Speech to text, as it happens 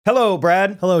Hello,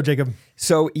 Brad. Hello, Jacob.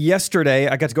 So yesterday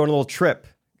I got to go on a little trip.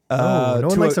 No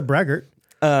one likes a braggart.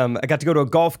 I got to go to a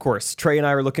golf course. Trey and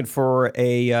I were looking for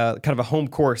a kind of a home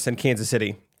course in Kansas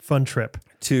City Fun trip.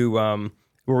 to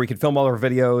where we could film all our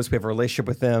videos. We have a relationship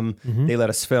with them. They let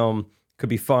us film. Could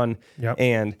be fun. Yep.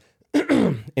 And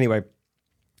anyway,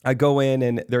 I go in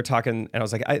and they're talking, and I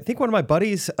was like, I think one of my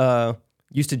buddies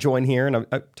used to join here, and I'm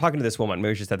talking to this woman.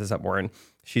 Maybe we should set this up more. And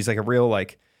she's like a real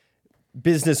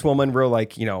businesswoman, real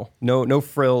no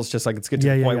frills, just like let's get to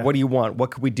the point. Yeah. What do you want?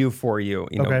 What could we do for you?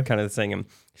 Okay. Kind of thing. And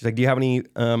she's like, do you have any?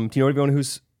 Do you know anyone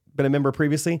who's been a member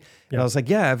previously? And I was like,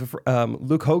 yeah, I have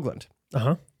Luke Hoagland.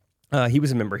 He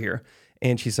was a member here,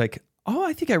 and she's like, oh,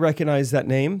 I think I recognize that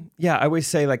name. Yeah, I always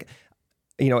say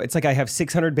it's like I have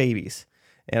 600 babies,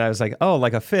 and I was like, oh,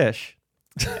 like a fish,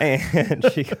 and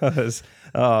she goes,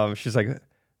 she's like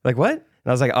what? And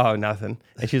I was like, oh, nothing.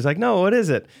 And she's like, no, what is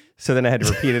it? So then I had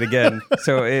to repeat it again.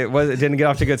 So it didn't get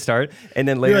off to a good start. And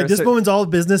then later, You're like, this woman's all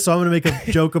business, so I'm going to make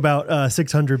a joke about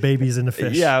 600 babies in a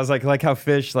fish. Yeah, I was like how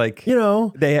fish,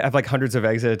 they have like hundreds of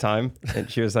eggs at a time. And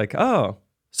she was like, oh.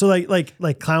 So like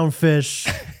clownfish,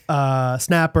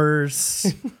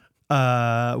 snappers,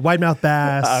 wide-mouthed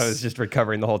bass. I was just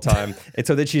recovering the whole time. And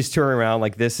so then she's touring around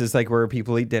like, this is like where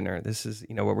people eat dinner. This is,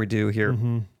 what we do here.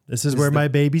 Mm-hmm. This is where my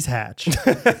babies hatch.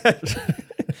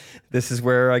 This is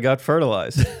where I got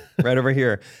fertilized, right over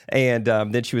here. And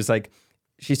then she was like,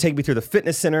 she's taking me through the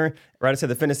fitness center. Right outside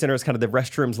the fitness center is kind of the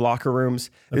restrooms, locker rooms.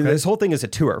 Okay. This whole thing is a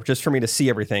tour just for me to see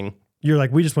everything. You're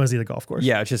like, we just want to see the golf course.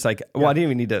 Yeah, it's just like, I didn't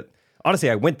even need to.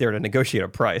 Honestly, I went there to negotiate a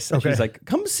price. And she was like,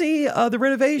 come see the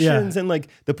renovations. And like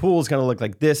the pool's going to look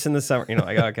like this in the summer.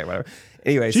 Okay, whatever.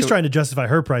 Anyway. She's trying to justify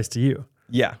her price to you.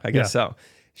 Yeah, I guess so.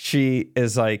 She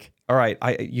is like, all right,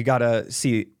 you got to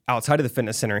see outside of the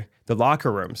fitness center, the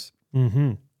locker rooms.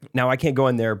 Mm-hmm. Now I can't go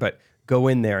in there, but go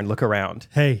in there and look around.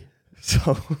 Hey.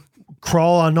 So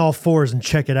crawl on all fours and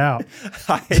check it out.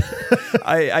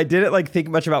 I didn't think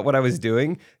much about what I was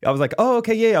doing. I was like, oh,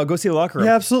 okay, yeah, I'll go see the locker room.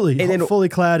 Yeah, absolutely. And then fully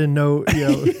clad and no,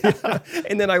 Yeah.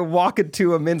 And then I walk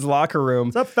into a men's locker room.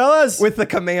 What's up, fellas? With the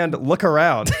command, look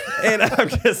around. And I'm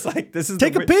just like, this is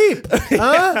take a peep.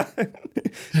 Huh?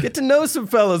 Get to know some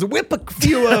fellas. Whip a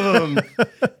few of them.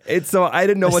 And so I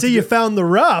didn't know what to do. You found the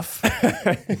rough.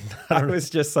 I was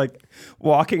just like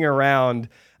walking around.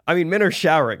 I mean, men are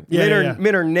showering.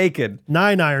 Men are naked.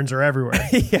 9 irons are everywhere.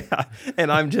 Yeah.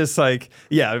 And I'm just like,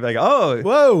 I'm like, oh.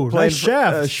 Whoa, nice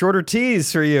shaft. Shorter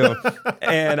tees for you.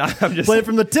 And I'm just playing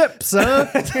from the tips, huh?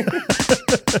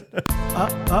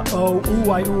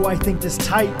 I think this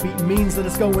tight beat means that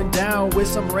it's going down with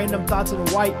some random thoughts and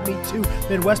white meat too.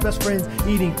 Midwest best friends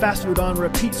eating fast food on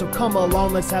repeat. So come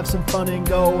along, let's have some fun and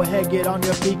go ahead, get on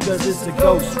your feet, cause it's the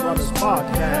Ghost Runners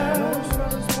Podcast.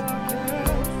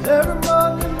 Every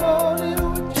Monday morning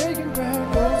we're taking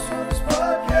back Ghost Runners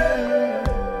Podcast.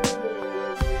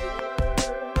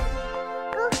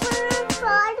 Ghost Runners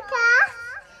Podcast.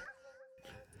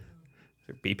 Is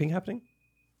there beeping happening?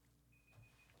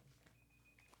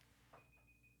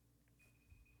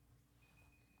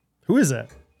 Who is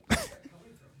that? Is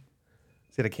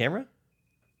it a camera?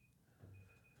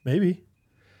 Maybe.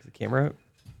 Is the camera?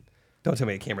 Don't tell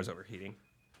me the camera's overheating.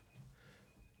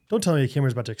 Don't tell me the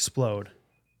camera's about to explode.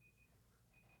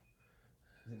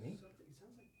 Is it me?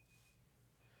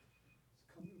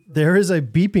 There is a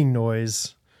beeping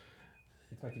noise.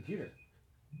 It's my computer.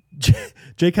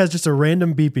 Jake has just a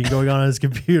random beeping going on his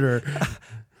computer.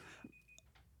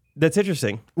 That's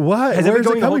interesting. What? Has Where it been is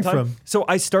going it the whole coming time? from? So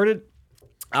I started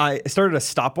a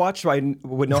stopwatch so I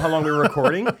would know how long we were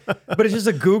recording, but it's just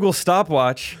a Google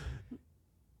stopwatch.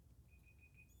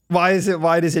 Why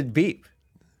does it beep?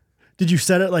 Did you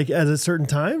set it at a certain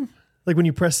time? Like when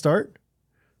you press start?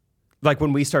 Like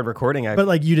when we started recording,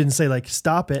 but you didn't say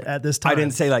stop it at this time. I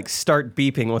didn't say start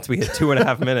beeping once we hit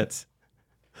 2.5 minutes.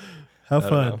 How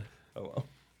fun. Oh well.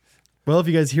 Well, if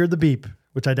you guys hear the beep,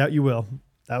 which I doubt you will,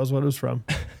 that was what it was from.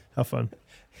 How fun.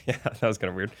 Yeah, that was kind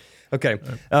of weird. Okay.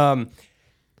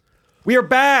 We are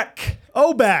back.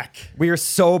 Oh, back. We are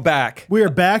so back. We are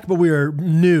back, but we are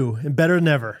new and better than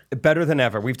ever. Better than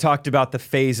ever. We've talked about the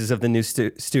phases of the new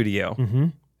studio. Mm-hmm.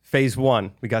 Phase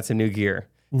 1, we got some new gear.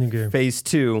 New gear. Phase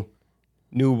 2,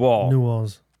 new wall. New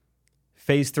walls.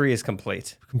 Phase 3 is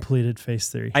complete. Completed phase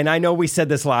 3. And I know we said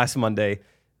this last Monday,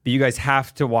 but you guys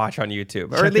have to watch on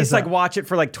YouTube. Or at least watch it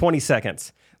for 20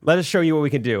 seconds. Let us show you what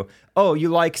we can do. Oh, you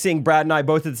like seeing Brad and I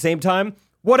both at the same time?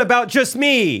 What about just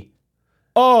me?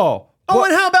 Oh,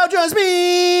 and how about just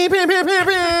me?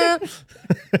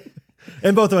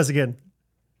 And both of us again.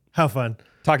 How fun.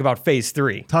 Talk about phase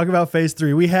 3. Talk about phase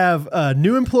 3. We have a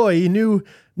new employee, new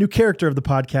character of the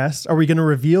podcast. Are we going to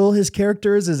reveal his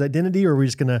characters, his identity, or are we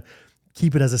just going to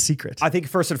keep it as a secret? I think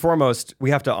first and foremost, we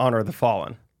have to honor the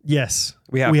fallen. Yes.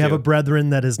 We have a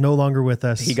brethren that is no longer with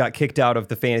us. He got kicked out of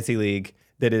the fantasy league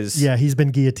that is he's been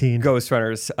guillotined. Ghost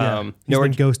Runners. He's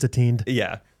been ghost-atined.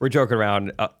 Yeah, we're joking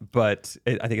around, but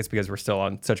I think it's because we're still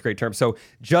on such great terms. So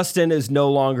Justin is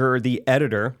no longer the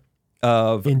editor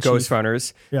of Ghost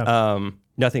Runners. Yeah.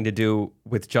 Nothing to do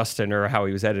with Justin or how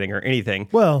he was editing or anything.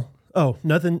 Well,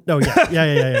 nothing. Oh,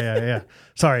 yeah.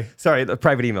 Sorry, the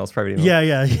private emails.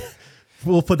 Yeah.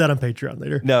 We'll put that on Patreon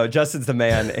later. No, Justin's the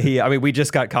man. We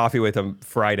just got coffee with him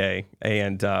Friday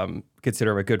and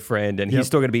consider him a good friend. And he's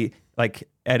still going to be like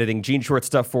editing Gene Short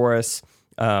stuff for us.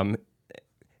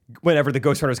 Whenever the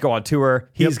Ghost Runners go on tour,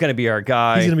 he's going to be our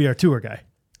guy. He's going to be our tour guy.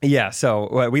 Yeah,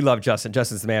 so we love Justin.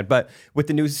 Justin's the man. But with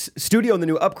the new studio and the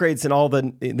new upgrades and all the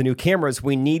new cameras,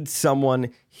 we need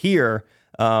someone here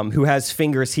who has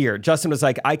fingers here. Justin was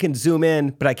like, I can zoom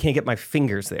in, but I can't get my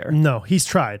fingers there. No, he's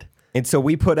tried. And so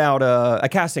we put out a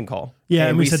casting call. Yeah,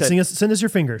 and we said, send us your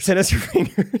fingers. Send us your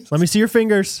fingers. Let me see your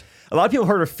fingers. A lot of people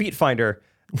heard of Feet Finder.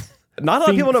 Not a lot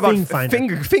of people know about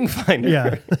Fing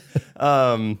Finder.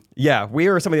 Yeah. We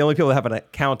are some of the only people that have an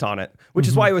account on it, which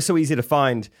is why it was so easy to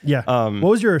find. Yeah. What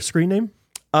was your screen name?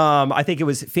 I think it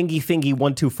was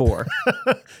Fingy124.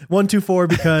 124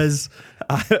 because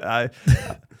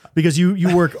because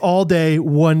you work all day,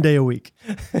 1 day a week.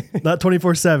 Not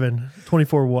 24/7,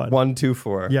 24/1.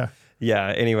 124. Yeah. Yeah.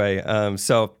 Anyway,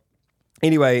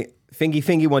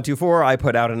 Fingy124, I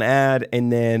put out an ad,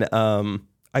 and then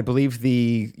I believe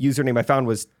the username I found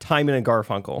was Timon and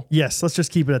Garfunkel. Yes, let's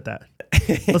just keep it at that.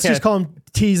 Let's just call them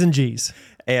T's and G's.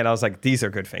 And I was like, these are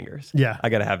good fingers. Yeah. I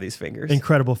got to have these fingers.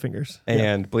 Incredible fingers.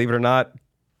 And believe it or not,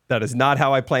 that is not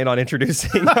how I plan on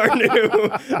introducing our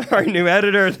new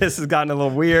editor. This has gotten a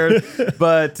little weird,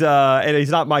 but and he's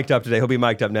not mic'd up today. He'll be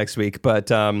mic'd up next week. But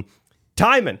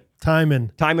Timon.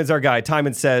 Timon's our guy.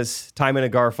 Timon says, Timon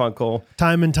and Garfunkel.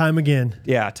 Time and time again.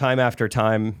 Yeah, time after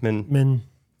time.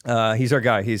 He's our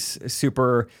guy. He's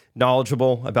super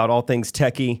knowledgeable about all things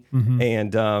techie,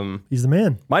 and he's the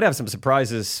man. Might have some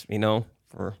surprises,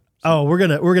 for. Oh, we're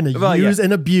gonna use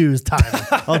and abuse Timon.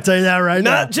 I'll tell you that right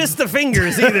now. Not just the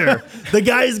fingers either. The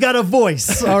guy's got a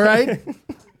voice. All right.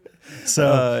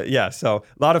 So so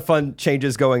a lot of fun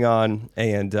changes going on,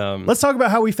 and let's talk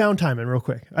about how we found Timon real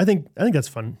quick. I think that's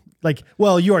fun. Like,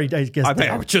 well, you already, I guess.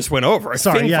 I just went over it.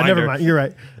 Sorry, never mind. You're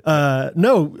right.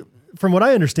 No, from what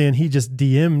I understand, he just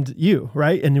DM'd you,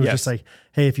 right? And he was just like,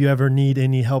 hey, if you ever need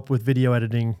any help with video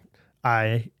editing,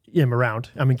 I am around.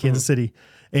 I'm in Kansas City.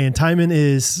 And Timon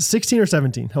is 16 or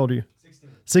 17. How old are you?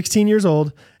 16 years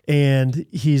old. And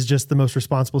he's just the most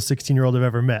responsible 16-year-old I've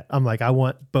ever met. I'm like, I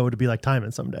want Bo to be like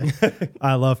Timon someday.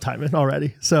 I love Timon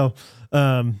already. So,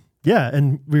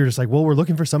 and we were just like, well, we're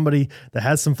looking for somebody that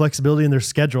has some flexibility in their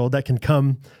schedule that can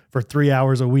come for 3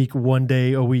 hours a week, 1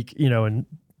 day a week, and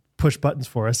push buttons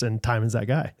for us. And Timon's that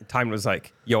guy. Timon was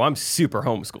like, yo, I'm super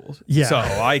homeschooled. Yeah. So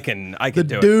I can do it. The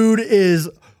dude is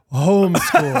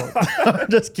homeschooled. I'm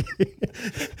just kidding.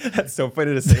 That's so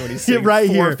funny to say when he's sitting right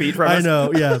 4 here. feet from us. I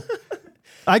know. Yeah.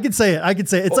 I could say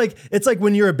it. It's like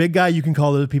when you're a big guy, you can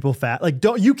call other people fat. Like,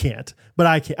 you can't, but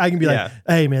I can. I can be like,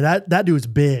 hey man, that dude's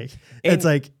big. And it's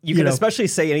like you can especially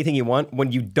say anything you want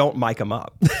when you don't mic him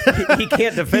up. He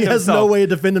can't defend himself. He has no way to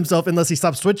defend himself unless he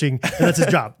stops switching, and that's his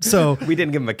job. So we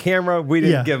didn't give him a camera. We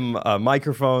didn't give him a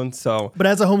microphone. So, but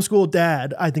as a homeschool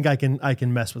dad, I think I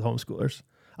can mess with homeschoolers.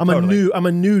 I'm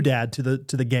a new dad to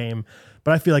the game,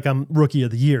 but I feel like I'm rookie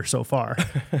of the year so far,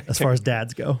 as far as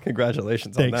dads go.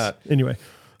 Congratulations Thanks. on that. Anyway,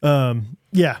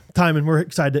 Timon, we're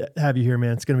excited to have you here,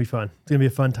 man. It's gonna be fun. It's gonna be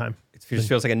a fun time. It just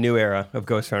feels like a new era of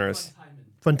Ghost Runners.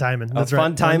 Fun Timon. That's right.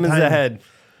 Fun Timon's ahead.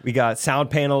 We got sound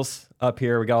panels up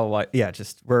here. We got a lot. Yeah,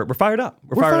 we're fired up.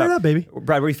 We're fired up, baby.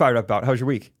 Brad, what are you fired up about? How's your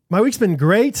week? My week's been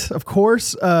great, of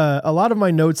course. A lot of my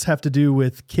notes have to do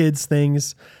with kids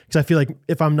things because I feel like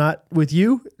if I'm not with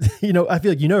you, I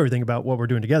feel like you know everything about what we're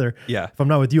doing together. Yeah. If I'm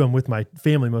not with you, I'm with my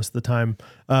family most of the time.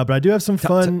 But I do have some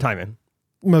fun. Timon.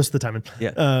 Most of the time.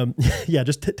 Yeah.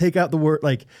 Just take out the word.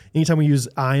 Like anytime we use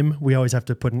I'm, we always have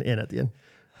to put an in at the end.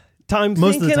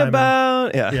 Most thinking of the time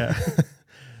about. Yeah.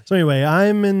 So anyway,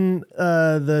 I'm in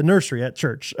the nursery at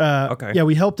church. Okay. Yeah,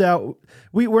 we helped out.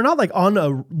 We're not like on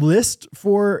a list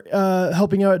for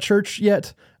helping out at church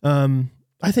yet.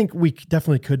 I think we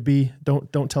definitely could be.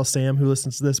 Don't tell Sam who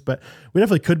listens to this, but we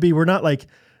definitely could be. We're not like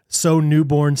so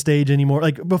newborn stage anymore.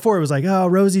 Like before it was like, oh,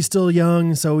 Rosie's still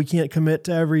young, so we can't commit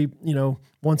to every,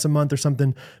 once a month or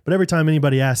something. But every time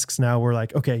anybody asks now, we're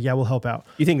like, okay, yeah, we'll help out.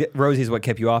 You think that Rosie's what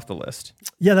kept you off the list?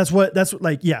 Yeah, that's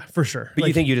like, yeah, for sure. But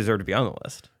you think you deserve to be on the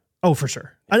list? Oh, for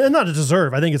sure. And not to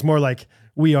deserve. I think it's more like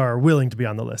we are willing to be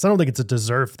on the list. I don't think it's a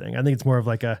deserve thing. I think it's more of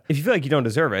like a... If you feel like you don't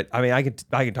deserve it, I mean, I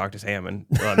could talk to Sam and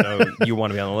let him know you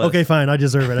want to be on the list. Okay, fine. I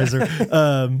deserve it.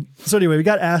 So anyway, we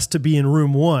got asked to be in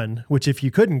room 1, which if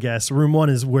you couldn't guess, room 1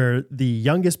 is where the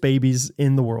youngest babies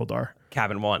in the world are.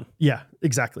 Cabin 1. Yeah,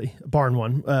 exactly. Barn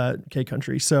 1, K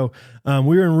Country. So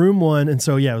we were in room 1. And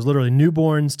so, yeah, it was literally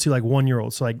newborns to like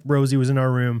 1-year-olds. So like Rosie was in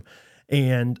our room.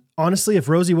 And honestly, if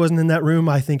Rosie wasn't in that room,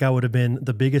 I think I would have been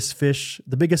the biggest fish,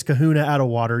 the biggest kahuna out of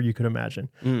water you could imagine.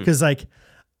 Because like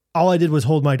all I did was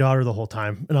hold my daughter the whole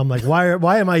time. And I'm like,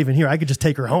 why am I even here? I could just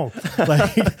take her home.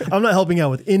 Like I'm not helping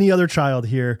out with any other child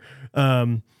here.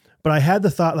 But I had the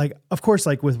thought, like, of course,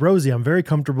 like with Rosie, I'm very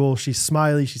comfortable. She's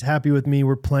smiley. She's happy with me.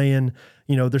 We're playing,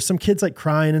 there's some kids like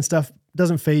crying and stuff.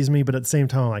 Doesn't faze me. But at the same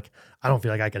time, like, I don't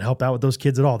feel like I can help out with those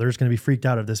kids at all. They're just going to be freaked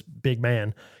out of this big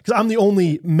man because I'm the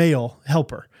only male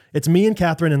helper. It's me and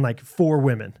Catherine and like 4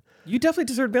 women. You definitely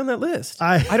deserve to be on that list.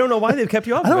 I don't know why they've kept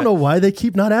you off. I don't know why they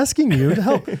keep not asking you to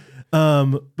help.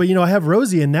 But I have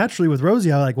Rosie, and naturally with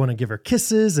Rosie, I like want to give her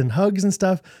kisses and hugs and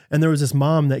stuff. And there was this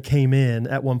mom that came in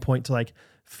at one point to like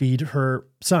feed her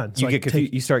son. So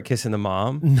you start kissing the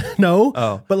mom? No.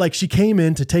 Oh. But like she came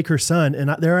in to take her son, and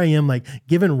there I am like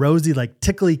giving Rosie like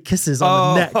tickly kisses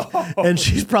on the neck. And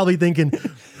she's probably thinking,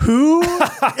 who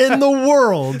in the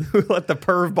world who let the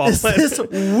perv ball is this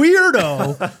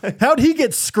weirdo? How'd he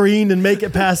get screened and make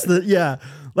it past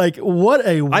like what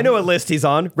a... I know what list he's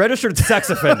on. Registered sex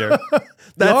offender.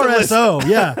 That's RSO.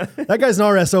 Yeah. That guy's an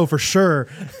RSO for sure.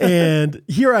 And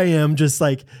here I am just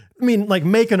like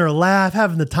making her laugh,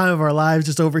 having the time of our lives,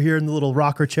 just over here in the little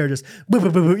rocker chair, just boo, boo,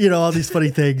 boo, boo, all these funny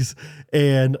things.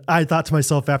 And I thought to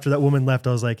myself after that woman left,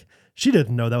 I was like, she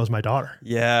didn't know that was my daughter.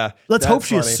 Yeah. Let's hope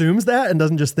she assumes that and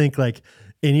doesn't just think like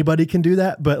anybody can do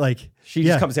that. But like, she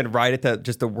just comes in right at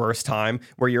the worst time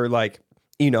where you're like,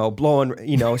 blowing,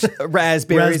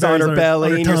 raspberries on her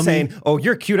belly, and you're saying, "Oh,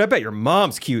 you're cute. I bet your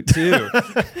mom's cute too."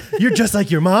 You're just like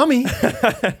your mommy.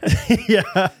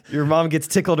 Yeah, your mom gets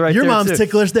tickled right. Your there mom's too.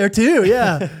 ticklish there too.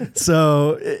 Yeah.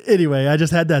 So anyway, I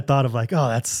just had that thought of like,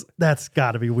 oh, that's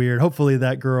got to be weird. Hopefully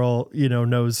that girl,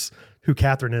 knows who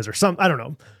Catherine is or something. I don't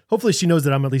know. Hopefully she knows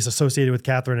that I'm at least associated with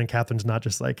Catherine, and Catherine's not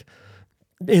just like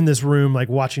in this room like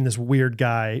watching this weird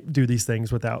guy do these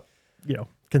things without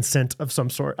consent of some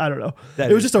sort. I don't know.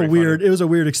 It was just a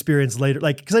weird experience later.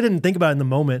 Like, cause I didn't think about it in the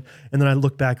moment. And then I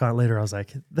looked back on it later. I was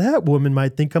like, that woman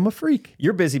might think I'm a freak.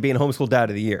 You're busy being homeschool dad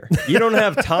of the year. You don't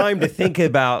have time to think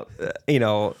about,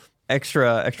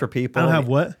 extra people. I don't have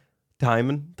what?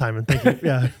 Timing. Thank you.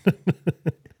 Yeah.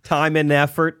 Time and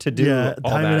effort to do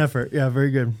all time that. And effort. Yeah.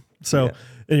 Very good. So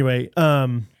anyway,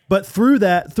 but through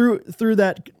that,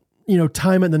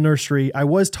 time at the nursery, I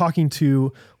was talking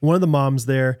to one of the moms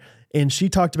there. And she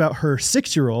talked about her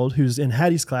 6-year-old who's in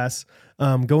Hattie's class,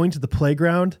 going to the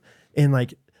playground and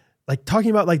like talking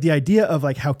about like the idea of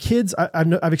like how kids,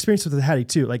 I've experienced it with Hattie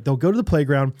too. Like they'll go to the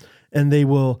playground and they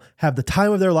will have the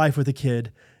time of their life with a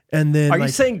kid. And then are you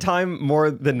saying time more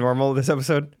than normal this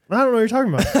episode? I don't know what you're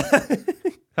talking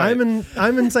about.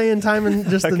 I'm in saying time in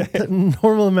just the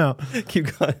normal amount.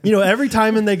 Keep going. Every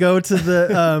time when they go to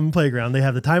the playground, they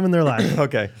have the time in their life.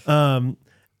 Okay.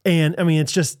 And I mean,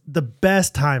 it's just the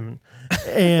best time.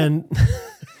 And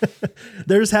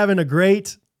they're just having a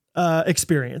great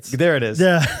experience. There it is.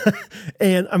 Yeah.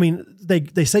 And I mean,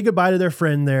 they say goodbye to their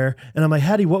friend there. And I'm like,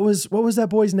 Hattie, what was that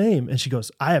boy's name? And she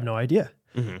goes, I have no idea.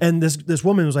 Mm-hmm. And this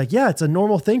woman was like, yeah, it's a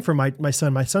normal thing for my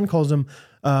son. My son calls them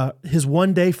his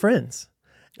one-day friends.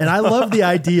 And I love the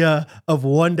idea of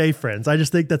one-day friends. I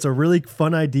just think that's a really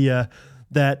fun idea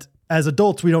that as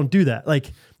adults, we don't do that.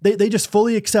 Like they just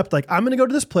fully accept, like, I'm going to go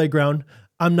to this playground.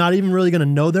 I'm not even really going to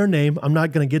know their name. I'm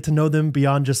not going to get to know them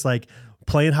beyond just like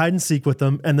playing hide and seek with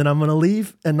them. And then I'm going to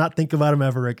leave and not think about them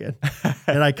ever again.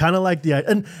 And I kind of like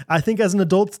and I think as an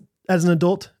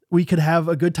adult, we could have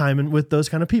a good time with those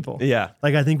kind of people. Yeah.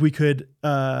 Like I think we could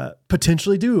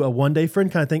potentially do a one-day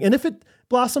friend kind of thing. And if it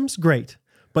blossoms, great.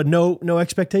 But no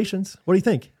expectations. What do you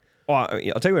think? Well,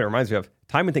 I'll tell you what it reminds me of.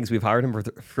 Timon thinks we've hired him for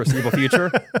the foreseeable future.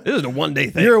 This is a one-day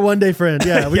thing. You're a one-day friend.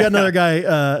 Yeah, we got another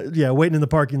guy waiting in the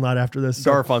parking lot after this.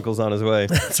 So. Garfunkel's on his way.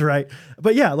 That's right.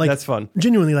 But yeah, like that's fun.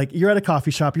 Genuinely, like you're at a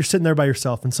coffee shop, you're sitting there by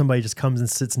yourself, and somebody just comes and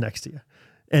sits next to you.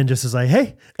 And just is like,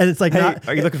 hey. And it's like, hey,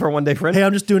 are you looking for a one-day friend? Hey,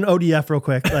 I'm just doing ODF real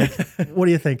quick. Like, what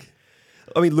do you think?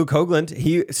 I mean, Luke Hoagland,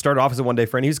 he started off as a one-day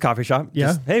friend. He was a coffee shop. Yeah.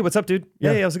 Just, hey, what's up, dude?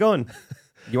 Yeah. Hey, how's it going?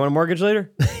 You want a mortgage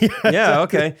later? Yeah,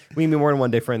 okay. We can be more than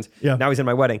one day friends. Yeah. Now he's in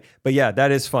my wedding. But yeah,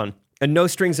 that is fun. And no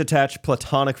strings attached,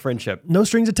 platonic friendship. No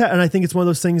strings attached. And I think it's one of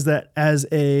those things that as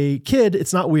a kid,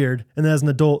 it's not weird. And then as an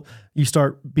adult, you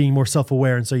start being more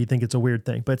self-aware. And so you think it's a weird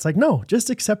thing. But it's like, no,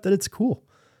 just accept that it's cool.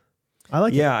 I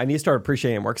like it. Yeah, I need to start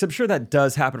appreciating it more. Because I'm sure that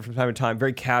does happen from time to time.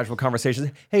 Very casual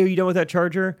conversations. Hey, are you done with that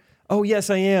charger? Oh,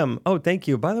 yes, I am. Oh, thank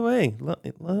you. By the way, love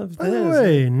By the this.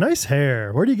 way, nice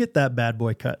hair. Where do you get that bad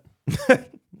boy cut?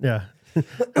 Yeah.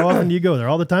 How often do you go there?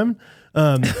 All the time?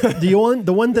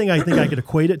 The one thing I think I could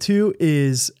equate it to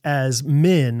is as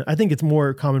men, I think it's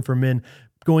more common for men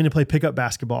going to play pickup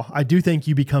basketball. I do think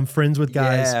you become friends with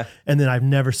guys and then I've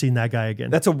never seen that guy again.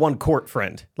 That's a one court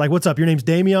friend. Like, what's up? Your name's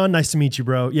Damian. Nice to meet you,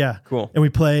 bro. Yeah. Cool. And we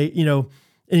play,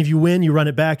 and if you win, you run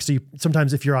it back. So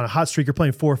sometimes if you're on a hot streak, you're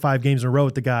playing 4 or 5 games in a row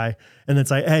with the guy. And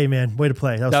it's like, hey man, way to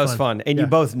play. That was fun. And you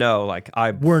both know, like,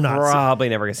 we're not probably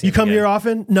never going to see you him come again. here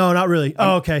often? No, not really.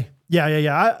 Oh, okay.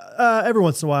 Yeah. Every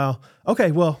once in a while.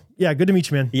 Okay. Well, yeah. Good to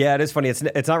meet you, man. Yeah, it is funny.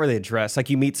 It's not really addressed. Like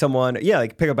you meet someone. Yeah,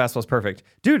 like pickup basketball's perfect.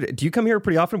 Dude, do you come here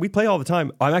pretty often? We play all the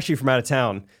time. I'm actually from out of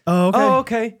town. Oh, okay. Oh,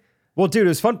 okay. Well, dude, it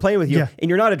was fun playing with you. Yeah. And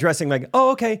you're not addressing like,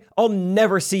 oh, okay, I'll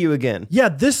never see you again. Yeah.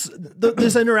 This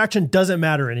interaction doesn't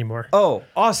matter anymore. Oh,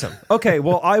 awesome. Okay,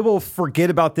 well, I will forget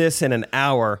about this in an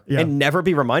hour and never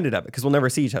be reminded of it because we'll never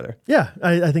see each other. Yeah.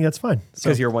 I think that's fine.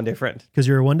 Because you're a one-day friend. Because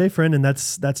you're a one-day friend, and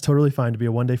that's totally fine to be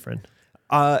a one-day friend.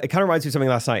 It kind of reminds me of something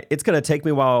last night. It's going to take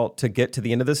me a while to get to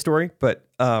the end of this story, but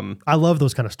I love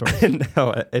those kind of stories.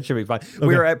 no, it should be fine. Okay.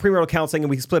 We were at premarital counseling and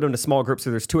we split into small groups. So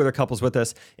there's 2 other couples with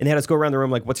us and they had us go around the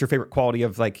room like, what's your favorite quality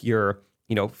of like your,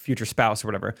 future spouse or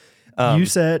whatever.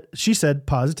 She said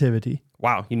positivity.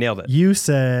 Wow, you nailed it. You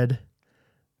said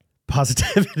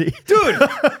positivity. Dude.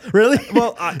 Really?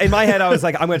 Well, in my head, I was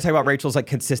like, I'm going to talk about Rachel's like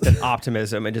consistent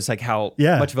optimism and just like how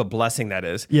much of a blessing that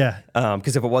is. Yeah.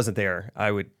 Because if it wasn't there, I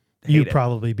would You'd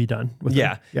probably be done with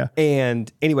it. Yeah.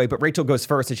 And anyway, but Rachel goes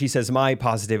first and she says my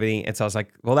positivity. And so I was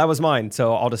like, well, that was mine.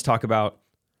 So I'll just talk about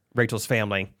Rachel's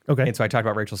family. Okay. And so I talked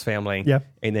about Rachel's family. Yeah.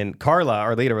 And then Carla,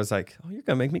 our leader, was like, oh, you're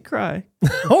going to make me cry.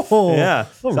 Oh, yeah.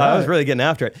 So right. I was really getting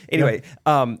after it. Anyway,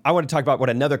 I want to talk about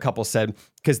what another couple said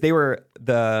because they were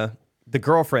the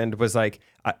girlfriend was like,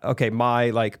 okay,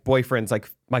 my like boyfriend's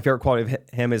like my favorite quality of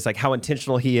him is like how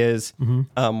intentional he is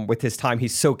with his time.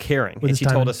 He's so caring. And she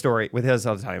told a story with his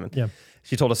all the time. And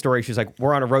she told a story. She's like,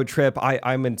 we're on a road trip.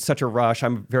 I'm in such a rush.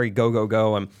 I'm very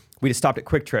go. And we just stopped at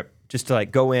Quick Trip just to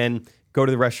like go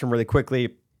to the restroom really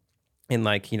quickly. And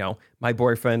like, my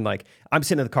boyfriend, like I'm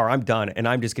sitting in the car, I'm done. And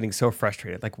I'm just getting so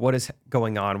frustrated. Like, what is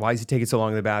going on? Why is he taking so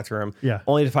long in the bathroom? Yeah.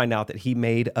 Only to find out that he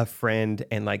made a friend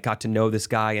and like got to know this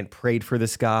guy and prayed for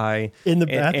this guy. In the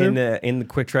bathroom? In the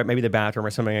Quick Trip, maybe the bathroom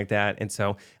or something like that. And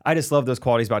so I just love those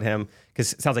qualities about him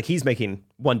because it sounds like he's making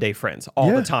one-day friends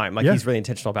all the time. Like he's really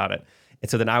intentional about it.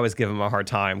 And so then I was giving him a hard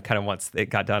time kind of once it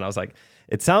got done. I was like,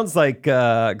 it sounds like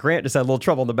Grant just had a little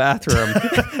trouble in the bathroom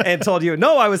and told you,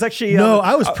 no, I was actually...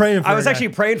 I was praying for I was actually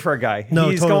praying for a guy. No,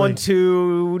 He's totally. going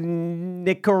to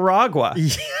Nicaragua.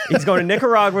 He's going to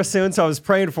Nicaragua soon, so I was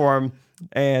praying for him,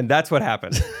 and that's what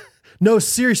happened. No,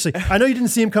 seriously. I know you didn't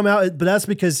see him come out, but that's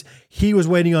because he was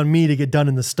waiting on me to get done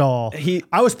in the stall.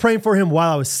 I was praying for him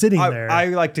while I was sitting there. I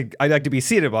like to be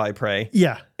seated while I pray.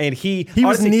 Yeah. And he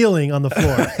was kneeling on the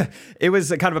floor. It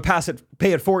was a kind of a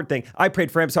pay it forward thing. I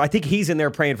prayed for him, so I think he's in there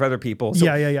praying for other people. So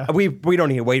yeah. We don't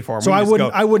need to wait for him. So I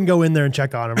wouldn't go in there and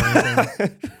check on him or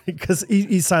anything because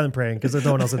he's silent praying because there's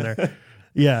no one else in there.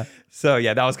 Yeah. So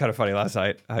yeah, that was kind of funny last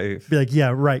night. I'd be like,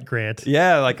 yeah, right, Grant.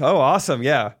 Yeah, like, oh, awesome.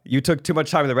 Yeah. You took too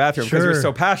much time in the bathroom because you're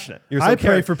so passionate. I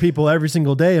pray for people every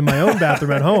single day in my own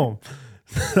bathroom at home.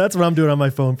 That's what I'm doing on my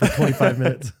phone for 25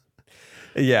 minutes.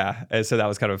 Yeah. And so that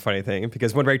was kind of a funny thing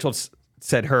because when Rachel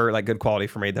said her like good quality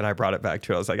for me, then I brought it back to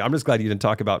her. I was like, I'm just glad you didn't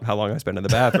talk about how long I spent in the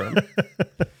bathroom.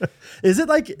 Is it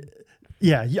like,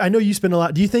 yeah, I know you spend a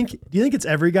lot. Do you think it's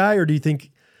every guy or do you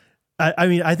think, I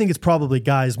mean, I think it's probably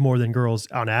guys more than girls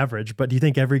on average, but do you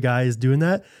think every guy is doing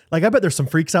that? Like, I bet there's some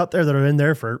freaks out there that are in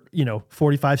there for,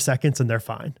 45 seconds and they're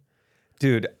fine.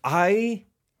 Dude, I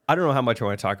don't know how much I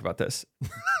want to talk about this,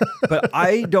 but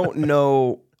I don't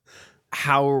know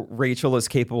how Rachel is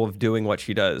capable of doing what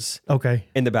she does. Okay.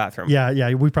 In the bathroom.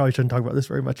 Yeah. We probably shouldn't talk about this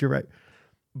very much. You're right.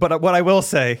 But what I will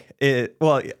say is,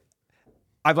 well,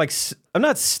 I've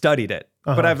not studied it,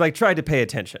 but I've like tried to pay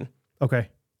attention. Okay.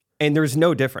 And there's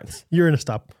no difference. You're in a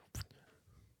stop.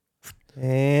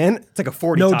 And it's like a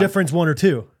 40 No time. difference, 1 or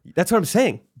 2. That's what I'm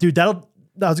saying. Dude, I was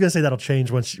going to say that'll change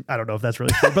once I don't know if that's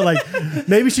really true, but like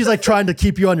maybe she's like trying to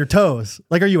keep you on your toes.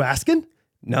 Like, are you asking?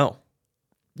 No.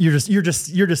 You're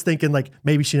just thinking like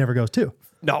maybe she never goes too.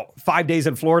 No, 5 days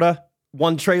in Florida,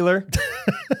 1 trailer.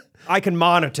 I can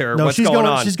monitor what's going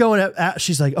on.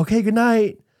 She's like, okay, good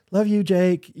night. Love you,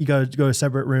 Jake. You go to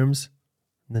separate rooms.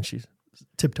 And then she's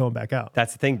tiptoeing back out.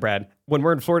 That's the thing, Brad. When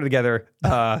we're in Florida together,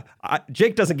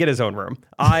 Jake doesn't get his own room.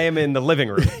 I am in the living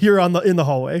room. You're in the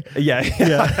hallway.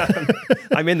 Yeah.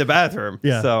 I'm in the bathroom.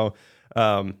 Yeah. So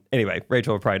anyway,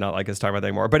 Rachel would probably not like us talking about that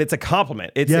anymore, but it's a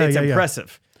compliment. It's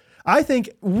impressive. I think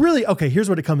really, okay, here's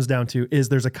what it comes down to is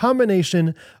there's a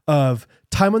combination of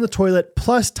time on the toilet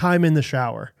plus time in the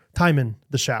shower.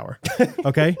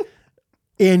 Okay.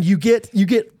 And you get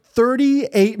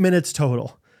 38 minutes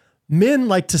total. Men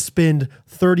like to spend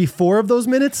 34 of those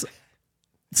minutes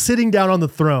sitting down on the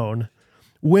throne.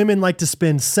 Women like to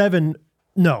spend 4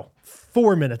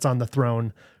 minutes on the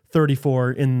throne,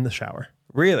 34 in the shower.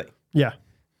 Really? Yeah.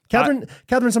 Catherine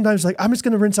sometimes is like, I'm just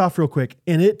going to rinse off real quick.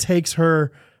 And it takes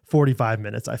her 45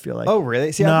 minutes, I feel like. Oh,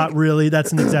 really? See, not really.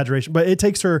 That's an exaggeration. But it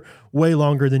takes her way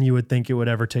longer than you would think it would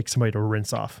ever take somebody to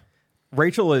rinse off.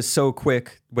 Rachel is so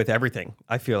quick with everything,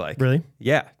 I feel like. Really?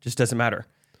 Yeah. Just doesn't matter.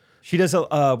 She does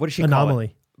what does she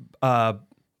Anomaly. call it?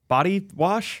 Body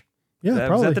wash? Yeah,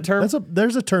 probably. Is that the term?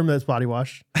 There's a term that's body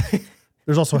wash.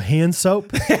 There's also hand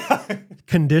soap,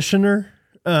 conditioner.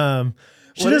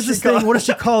 She does this thing. What does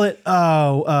she call it?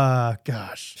 Oh,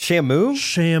 gosh.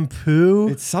 Shampoo.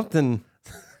 It's something.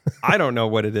 I don't know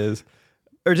what it is.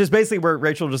 Or just basically where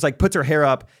Rachel just like puts her hair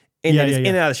up and then is in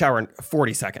and out of the shower in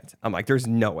 40 seconds. I'm like, there's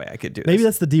no way I could do this. Maybe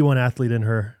that's the D1 athlete in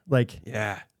her. Like,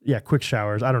 yeah, quick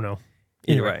showers. I don't know.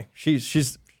 Either way, she's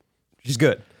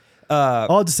good.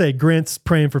 I'll have to say, Grant's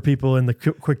praying for people in the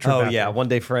quick trip. Oh yeah, one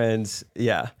day friends.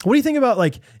 Yeah. What do you think about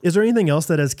like? Is there anything else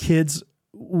that as kids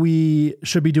we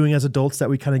should be doing as adults that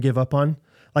we kind of give up on?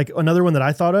 Like another one that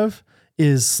I thought of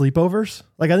is sleepovers.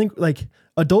 Like I think like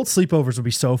adult sleepovers would be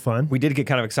so fun. We did get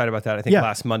kind of excited about that. I think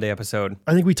last Monday episode.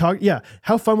 I think we talked. Yeah,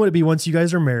 how fun would it be once you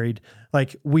guys are married?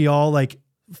 Like we all like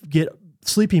get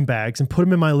sleeping bags and put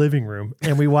them in my living room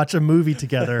and we watch a movie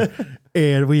together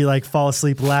and we like fall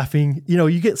asleep laughing. You know,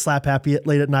 you get slap happy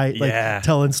late at night, like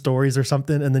telling stories or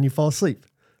something, and then you fall asleep.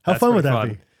 How fun would that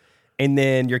be? And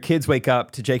then your kids wake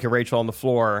up to Jake and Rachel on the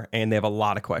floor and they have a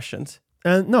lot of questions.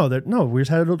 And no, we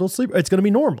just had a little sleep. It's going to be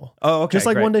normal. Oh, okay. Just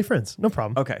like one day friends. No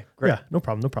problem. Okay, great. Yeah, no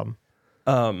problem.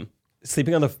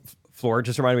 Sleeping on the floor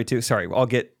just reminded me too. Sorry, I'll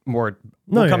get more.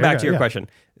 We'll come back to your question.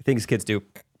 Things kids do.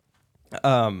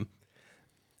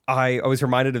 I was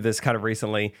reminded of this kind of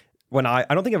recently when I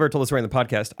don't think I've ever told this story in the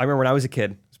podcast. I remember when I was a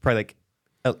kid, I was probably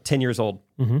like 10 years old.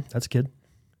 Mm-hmm. That's a kid.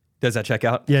 Does that check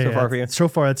out so far for you? So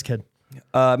far, that's a kid.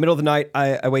 Middle of the night,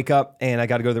 I wake up and I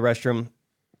got to go to the restroom.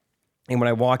 And when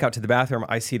I walk out to the bathroom,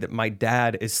 I see that my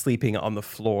dad is sleeping on the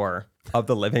floor of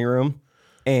the living room.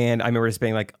 And I remember just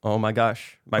being like, oh my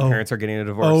gosh, my parents are getting a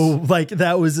divorce. Oh, like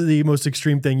that was the most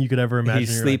extreme thing you could ever imagine.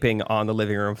 He's sleeping on the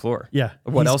living room floor. Yeah.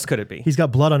 What else could it be? He's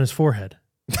got blood on his forehead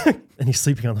and he's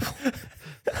sleeping on the floor.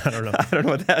 I don't know. I don't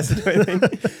know what that has to do with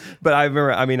anything. But I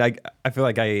remember, I mean, I feel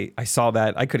like I saw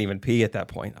that. I couldn't even pee at that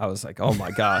point. I was like, oh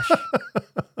my gosh.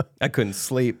 I couldn't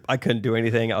sleep. I couldn't do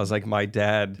anything. I was like, my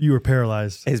dad. You were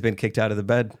paralyzed. Has been kicked out of the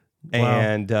bed. Wow.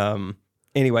 And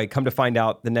anyway, come to find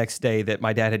out the next day that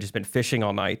my dad had just been fishing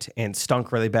all night and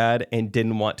stunk really bad and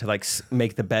didn't want to like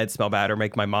make the bed smell bad or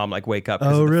make my mom like wake up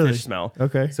because of the fish smell.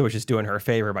 Okay. So was just doing her a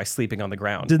favor by sleeping on the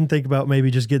ground. Didn't think about maybe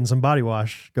just getting some body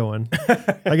wash going.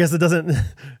 I guess it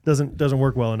doesn't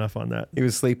work well enough on that. He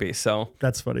was sleepy. So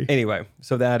that's funny. Anyway,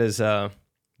 so that is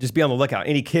just be on the lookout.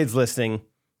 Any kids listening,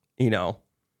 you know,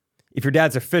 if your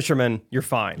dad's a fisherman, you're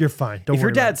fine. You're fine. Don't worry. If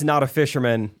your dad's not a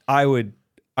fisherman, I would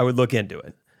look into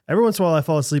it. Every once in a while I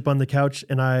fall asleep on the couch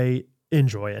and I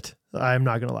enjoy it. I'm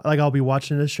not going to lie. Like I'll be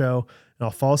watching a show and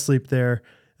I'll fall asleep there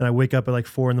and I wake up at like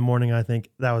 4 a.m. and I think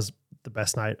that was the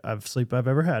best night of sleep I've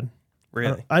ever had.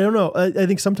 Really? I don't know. I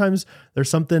think sometimes there's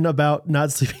something about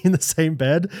not sleeping in the same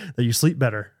bed that you sleep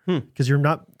better because you're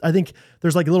not, I think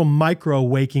there's like a little micro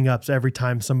waking ups every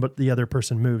time the other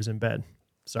person moves in bed.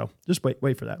 So just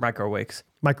wait for that. Micro wakes.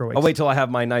 I'll wait till I have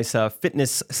my nice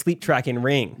fitness sleep tracking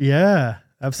ring. Yeah,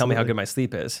 absolutely. Tell me how good my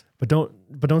sleep is. But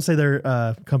don't say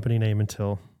their company name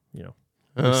until, you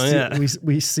know,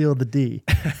 we seal the D.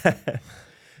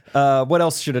 What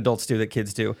else should adults do that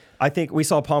kids do? I think we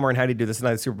saw Palmer and Heidi do this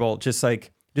night at the Super Bowl, just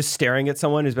staring at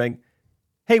someone who's being,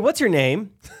 hey, what's your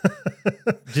name?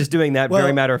 Just doing that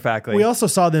very matter-of-factly. We also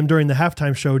saw them during the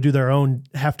halftime show do their own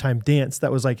halftime dance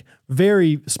that was like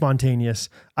very spontaneous.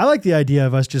 I like the idea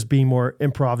of us just being more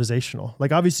improvisational.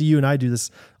 Like obviously you and I do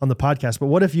this on the podcast, but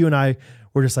what if you and I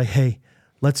were just like, hey,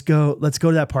 let's go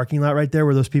to that parking lot right there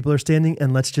where those people are standing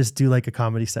and let's just do like a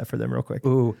comedy set for them real quick.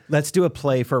 Ooh, let's do a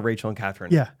play for Rachel and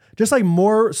Catherine. Yeah. Just like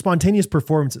more spontaneous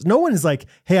performances. No one is like,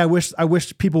 hey, I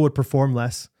wish people would perform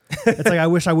less. It's like, I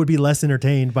wish I would be less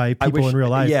entertained by people in real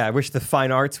life. Yeah, I wish the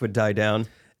fine arts would die down.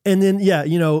 And then, yeah,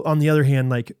 on the other hand,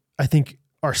 like, I think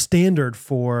our standard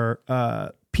for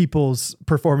people's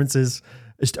performances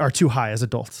are too high as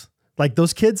adults. Like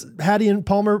those kids, Hattie and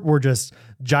Palmer, were just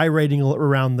gyrating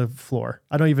around the floor.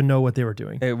 I don't even know what they were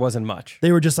doing. It wasn't much.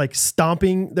 They were just like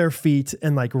stomping their feet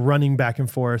and like running back and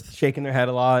forth. Shaking their head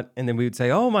a lot. And then we would say,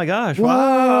 oh my gosh.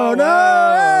 Whoa, no.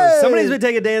 Wow. Somebody's been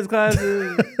taking dance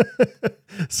classes.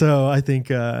 So I think,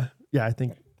 I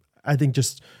think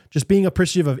just being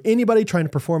appreciative of anybody trying to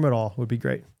perform at all would be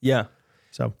great. Yeah.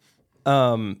 So,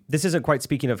 this isn't quite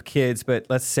speaking of kids, but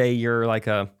let's say you're like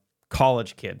a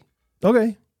college kid.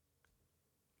 okay.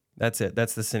 That's it.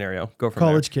 That's the scenario. Go from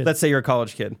College there. kid. Let's say you're a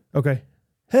college kid. Okay.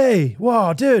 Hey,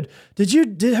 wow, dude,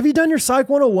 have you done your Psych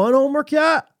 101 homework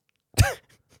yet?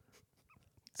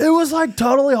 It was like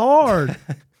totally hard.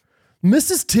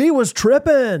 Mrs. T was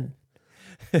tripping.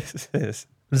 Is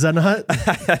that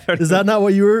not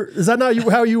what you were? Is that not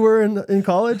how you were in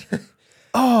college?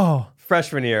 Oh,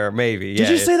 freshman year, maybe. Did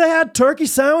you say they had turkey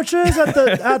sandwiches at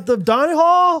the dining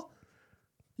hall?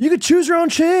 You could choose your own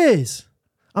cheese.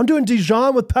 I'm doing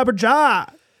Dijon with pepper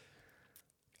jack.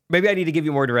 Maybe I need to give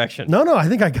you more direction. No, I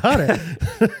think I got it.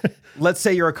 Let's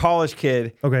say you're a college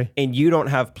kid. Okay. And you don't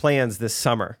have plans this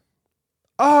summer.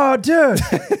 Oh, dude.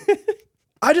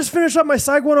 I just finished up my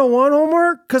Psych 101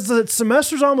 homework because the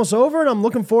semester's almost over and I'm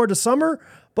looking forward to summer.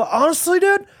 But honestly,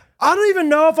 dude, I don't even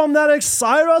know if I'm that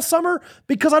excited about summer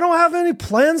because I don't have any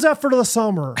plans after the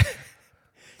summer.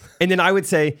 And then I would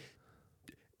say,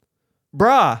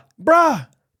 bruh.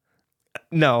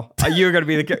 No, you're going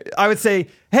to be I would say,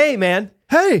 hey, man.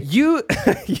 Hey. You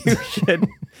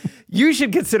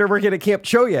should consider working at Camp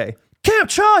Choye. Camp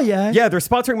Choye? Yeah, they're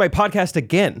sponsoring my podcast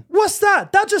again. What's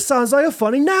that? That just sounds like a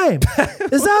funny name.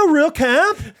 Is that a real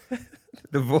camp?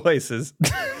 The voice is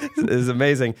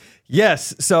amazing.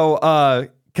 Yes. So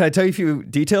can I tell you a few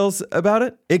details about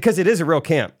it? Because it is a real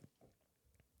camp.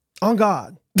 On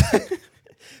God.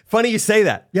 Funny you say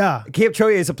that. Yeah. Camp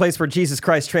Choye is a place where Jesus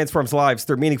Christ transforms lives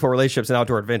through meaningful relationships and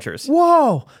outdoor adventures.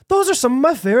 Whoa, those are some of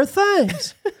my favorite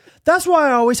things. That's why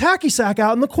I always hacky sack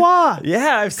out in the quad.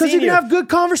 Yeah, I've seen you. Because you can have good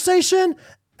conversation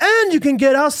and you can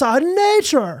get outside in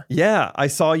nature. Yeah, I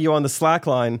saw you on the slack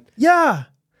line. Yeah.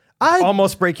 I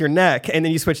almost break your neck and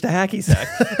then you switched to hacky sack.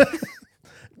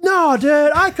 No,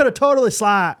 dude, I could have totally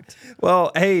slacked.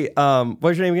 Well, hey,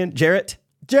 what's your name again? Jarrett?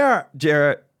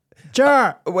 Jarrett.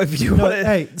 If you want to...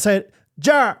 Hey, say it.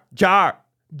 Jarrett. Jarrett.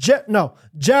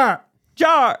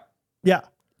 Yeah.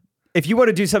 If you want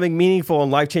to do something meaningful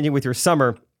and life-changing with your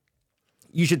summer,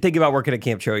 you should think about working at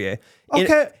Camp Choye.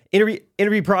 Okay.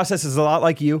 Interview process is a lot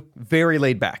like you, very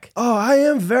laid back. Oh, I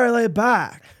am very laid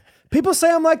back. People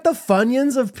say I'm like the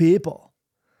Funyuns of people.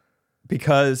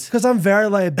 Because I'm very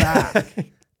laid back.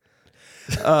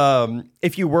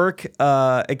 If you work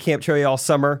at Camp Choye all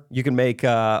summer, you can make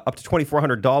up to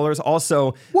 $2,400.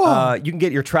 Also, you can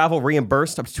get your travel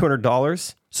reimbursed up to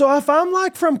 $200. So if I'm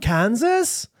like from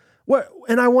Kansas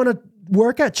and I want to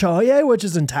work at Choye, which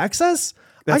is in Texas,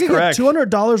 I can get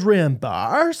 $200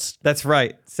 reimbursed. That's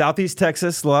right. Southeast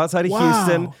Texas, a little outside of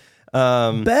Houston.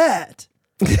 Bet.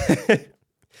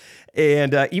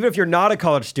 And even if you're not a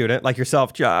college student like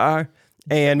yourself, Jar,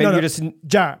 and maybe you're just...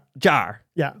 Jar.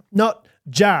 Yeah. Not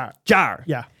Jar.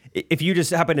 Yeah. If you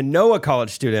just happen to know a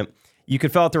college student, you can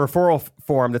fill out the referral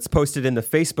form that's posted in the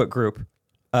Facebook group,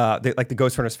 like the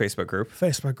Ghost Runners Facebook group.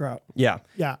 Yeah.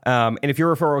 And if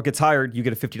your referral gets hired, you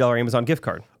get a $50 Amazon gift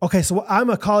card. Okay, so I'm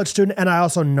a college student and I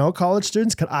also know college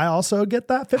students. Can I also get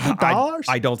that $50?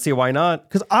 I don't see why not.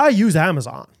 Because I use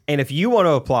Amazon. And if you want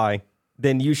to apply,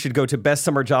 then you should go to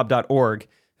bestsummerjob.org,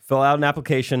 fill out an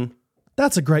application.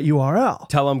 That's a great URL.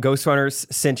 Tell them Ghost Runners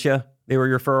sent you. They were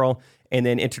your referral. And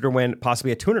then enter to win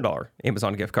possibly a $200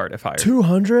 Amazon gift card if hired.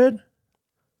 $200?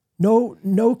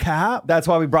 No cap? That's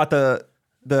why we brought the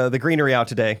greenery out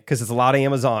today, because there's a lot of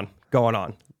Amazon going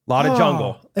on. A lot of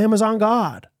jungle. Amazon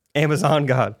God. Amazon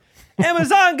God.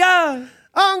 Amazon God.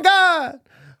 On God.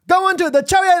 Going to the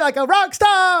Choye like a rock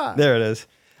star. There it is.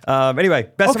 Anyway,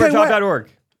 bestsummerjob.org.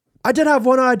 I did have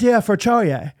one idea for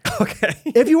Choye. Okay.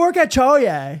 If you work at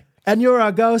Choye and you're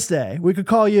a ghost day, we could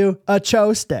call you a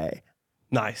Cho stay.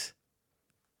 Nice.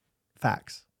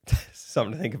 Facts.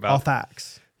 Something to think about. All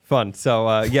facts. Fun. So,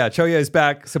 Choye is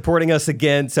back supporting us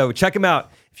again. So check them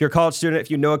out. If you're a college student, if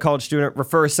you know a college student,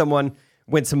 refer someone,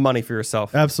 win some money for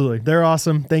yourself. Absolutely. They're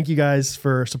awesome. Thank you guys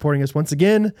for supporting us once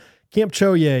again. Camp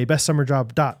Choye,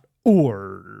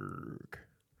 bestsummerjob.org.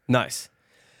 Nice.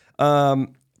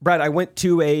 Brad, I went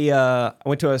to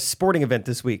a sporting event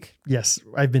this week. Yes.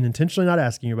 I've been intentionally not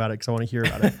asking you about it because I want to hear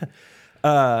about it.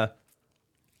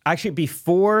 actually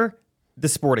before the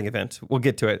sporting event, we'll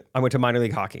get to it. I went to minor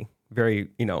league hockey, very,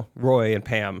 Roy and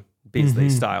Pam Beasley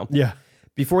style. Yeah.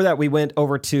 Before that, we went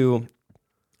over to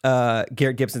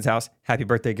Garrett Gibson's house. Happy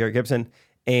birthday, Garrett Gibson.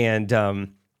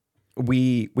 And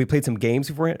we played some games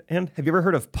beforehand. Have you ever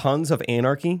heard of Puns of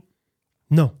Anarchy?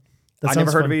 No. I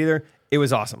never heard of it either. It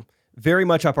was awesome. Very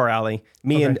much up our alley.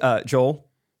 Me and Joel,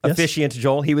 officiant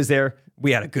Joel, he was there.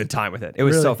 We had a good time with it. It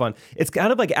was so fun. It's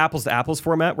kind of like apples to apples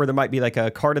format where there might be like a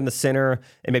card in the center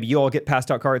and maybe you all get passed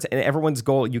out cards and everyone's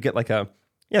goal, you get like a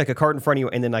card in front of you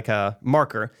and then like a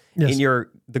marker. Yes. And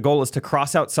the goal is to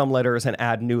cross out some letters and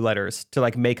add new letters to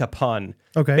like make a pun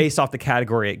based off the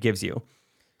category it gives you.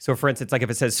 So for instance, like if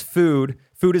it says food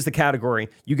is the category,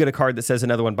 you get a card that says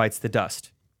another one bites the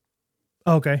dust.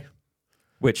 Okay.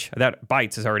 Which that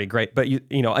bites is already great, but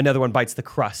another one bites the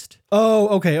crust.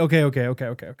 Oh, okay.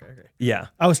 Yeah.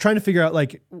 I was trying to figure out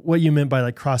like what you meant by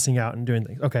like crossing out and doing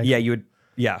things. Okay. Yeah, you would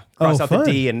cross out the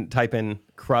D and type in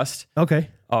crust. Okay.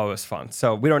 Oh, it was fun.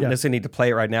 So we don't necessarily need to play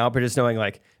it right now, but just knowing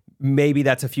like maybe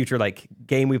that's a future like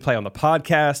game we play on the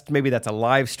podcast. Maybe that's a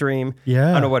live stream. Yeah.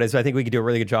 I don't know what it is, but I think we could do a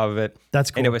really good job of it. That's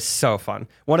cool. And it was so fun.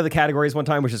 One of the categories one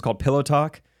time, which is called Pillow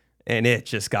Talk, and it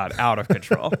just got out of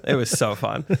control. It was so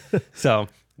fun. So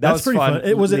that was pretty fun.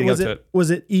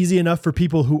 Was it easy enough for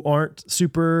people who aren't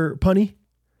super punny?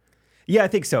 Yeah, I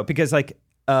think so. Because like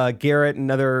Garrett and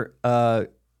another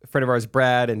friend of ours,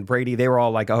 Brad and Brady, they were all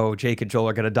like, "Oh, Jake and Joel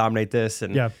are going to dominate this."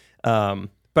 And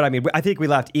but I mean, I think we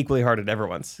laughed equally hard at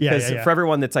everyone's. Because for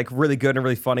everyone that's like really good and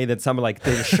really funny, that some like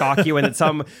they just shock you, and then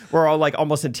some were all like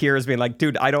almost in tears, being like,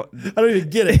 "Dude, I don't even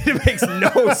get it. It makes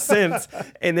no sense."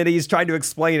 And then he's trying to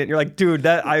explain it, and you're like, "Dude,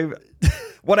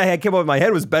 what I had came up in my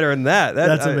head was better than that."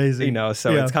 That's amazing.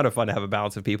 So it's kind of fun to have a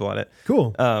balance of people in it.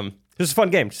 Cool. Just a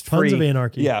fun game. Just Puns free of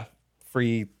Anarchy. Yeah,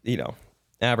 free.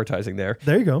 Advertising there.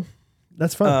 There you go.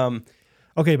 That's fun.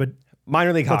 Okay, but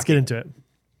minor league hockey. Let's get into it.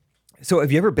 So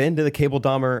have you ever been to the Cable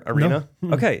Dahmer Arena?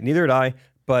 No. Okay, neither had I.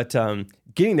 But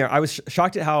getting there, I was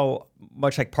shocked at how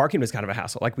much like parking was kind of a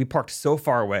hassle. Like we parked so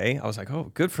far away. I was like, oh,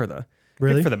 good for the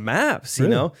Mavs, you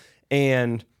know?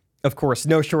 And of course,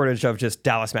 no shortage of just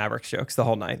Dallas Mavericks jokes the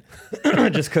whole night.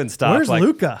 Just couldn't stop. Where's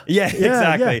Luka? Yeah,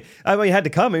 exactly. Yeah. I mean, you had to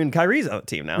come. I mean, Kyrie's on the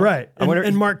team now. Right.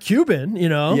 And Mark Cuban,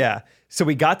 Yeah. So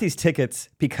we got these tickets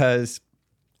because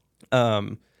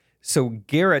so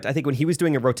Garrett, I think when he was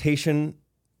doing a rotation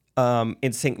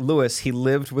in St. Louis, he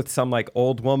lived with some like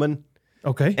old woman.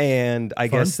 Okay. And I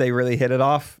guess they really hit it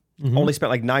off. Mm-hmm. Only spent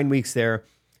like 9 weeks there,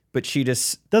 but she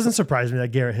just doesn't surprise me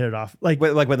that Garrett hit it off. Like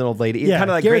with an old lady. Yeah. Kind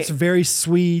of like Garrett's very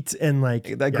sweet and like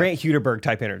Grant Huderberg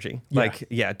type energy. Yeah.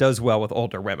 Like, does well with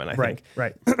older women, I think.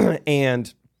 Right.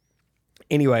 And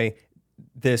anyway,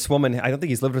 this woman, I don't think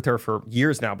he's lived with her for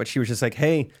years now, but she was just like,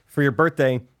 "Hey, for your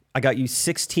birthday, I got you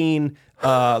 16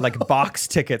 like box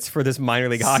tickets for this minor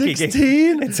league hockey 16?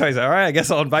 game." And so I said, "All right, I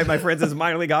guess I'll invite my friends to this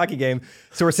minor league hockey game."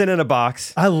 So we're sitting in a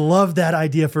box. I love that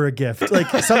idea for a gift. Like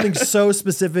something so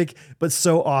specific, but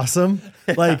so awesome.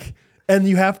 Like, and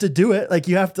you have to do it. Like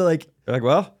you have to like. You're like,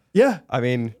 well, yeah. I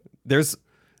mean, there's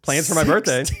plans for my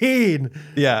birthday. 16.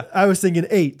 Yeah. I was thinking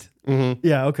 8. Mm-hmm.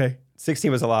 Yeah. Okay.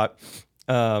 16 was a lot.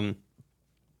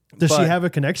 Does she have a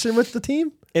connection with the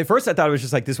team? At first, I thought it was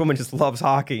just like this woman just loves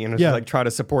hockey and was just like trying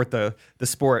to support the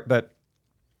sport. But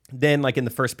then, like in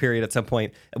the first period, at some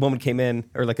point, a woman came in,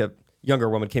 or like a younger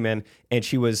woman came in, and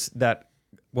she was that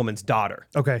woman's daughter.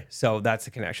 Okay, so that's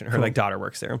the connection. Her like daughter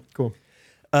works there. Cool.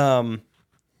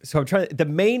 So I'm trying. The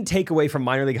main takeaway from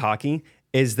minor league hockey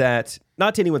is that,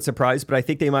 not to anyone's surprise, but I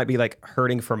think they might be like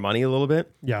hurting for money a little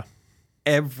bit. Yeah.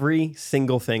 Every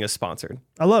single thing is sponsored.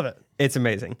 I love it. It's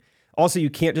amazing. Also, you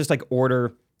can't just like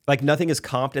order. Like nothing is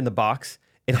comped in the box.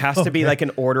 It has to be like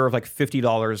an order of like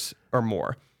 $50 or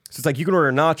more. So it's like you can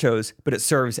order nachos, but it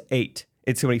serves 8.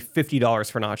 It's going to be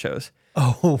 $50 for nachos.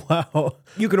 Oh, wow.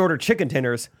 You can order chicken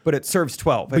tenders, but it serves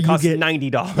 12. It costs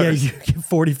 $90. Yeah, you get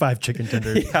 45 chicken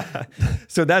tenders. Yeah.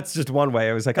 So that's just one way.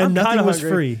 I was like, and nothing was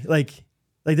hungry. free. Like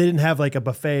they didn't have like a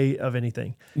buffet of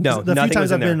anything. No, the few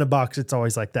times I've been there. in a box, it's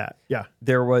always like that. Yeah.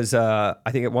 There was, I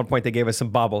think at one point they gave us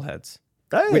some bobbleheads.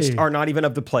 Hey. Which are not even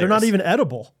of the players. They're not even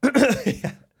edible.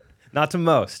 Yeah. Not to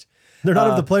most. They're not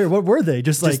of the player. What were they?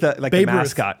 Just like the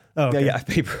mascot. Oh, okay. Yeah,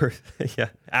 Babe Ruth. Yeah,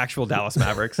 actual Dallas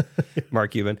Mavericks.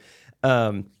 Mark Cuban.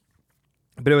 But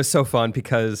it was so fun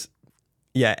because,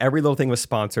 every little thing was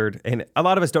sponsored. And a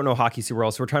lot of us don't know hockey super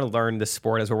well, so we're trying to learn this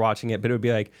sport as we're watching it. But it would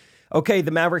be like, okay,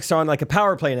 the Mavericks are on like a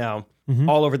power play now. Mm-hmm.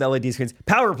 All over the LED screens.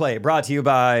 Power play brought to you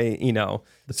by,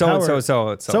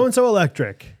 so-and-so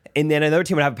electric. And then another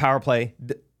team would have a power play.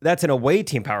 That's an away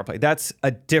team power play. That's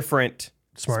a different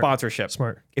sponsorship.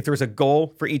 Smart. If there's a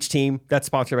goal for each team, that's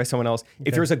sponsored by someone else.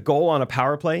 If there's a goal on a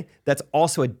power play, that's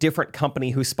also a different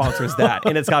company who sponsors that,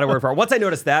 and it's got to work for it. Once I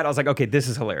noticed that, I was like, okay, this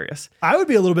is hilarious. I would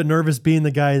be a little bit nervous being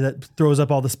the guy that throws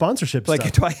up all the sponsorship Like,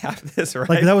 stuff. do I have this right?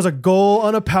 Like that was a goal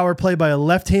on a power play by a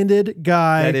left-handed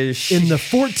guy That is in the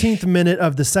 14th minute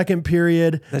of the second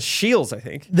period. That's Shields, I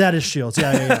think. That is Shields.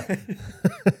 Yeah.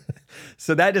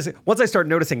 So that is, once I start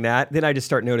noticing that, then I just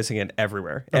start noticing it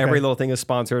everywhere. Every little thing is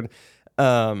sponsored.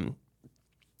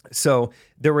 So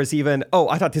there was even,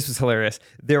 I thought this was hilarious.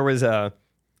 There was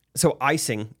so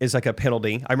icing is like a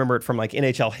penalty. I remember it from like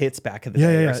NHL hits back in the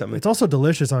day or something. It's also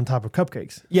delicious on top of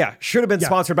cupcakes. Yeah, should have been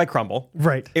sponsored by Crumble.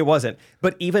 Right. It wasn't.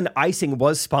 But even icing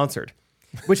was sponsored,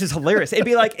 which is hilarious. It'd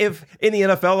be like if in the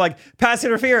NFL, like pass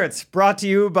interference brought to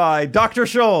you by Dr.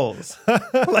 Scholl's.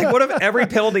 Like what if every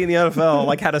penalty in the NFL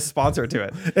like had a sponsor to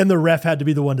it? And the ref had to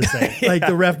be the one to say it. Like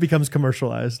the ref becomes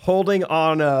commercialized. Holding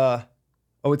on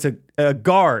it's a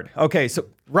guard. Okay, so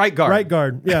right guard. Right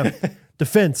guard. Yeah.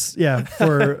 Defense. Yeah.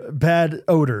 For bad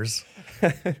odors.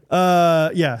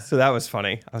 Yeah. So that was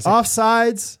funny. I was like,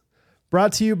 Offsides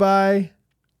brought to you by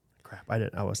crap.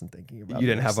 I wasn't thinking about you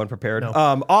didn't this. have one prepared. No.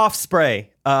 Off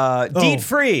spray. Deed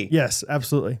free. Yes,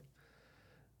 absolutely.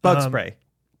 Bug spray.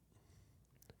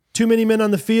 Too many men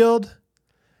on the field.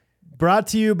 Brought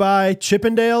to you by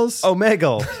Chippendales.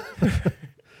 Omegle.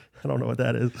 I don't know what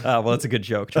that is. Well, it's a good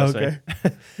joke. Trust me.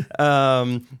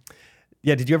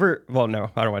 Yeah. Did you ever? Well,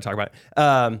 no, I don't want to talk about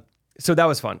it. So that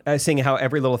was fun. Seeing how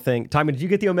every little thing. Timon, did you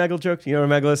get the Omegle joke? You know what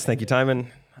Omegle is? Thank you,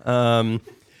 Timon.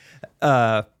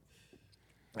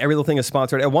 Every little thing is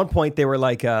sponsored. At one point, they were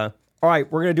like, all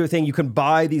right, we're going to do a thing. You can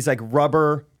buy these like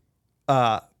rubber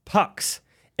pucks,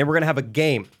 and we're going to have a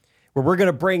game where we're going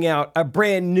to bring out a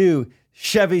brand new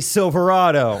Chevy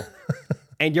Silverado,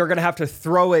 and you're going to have to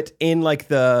throw it in like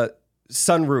the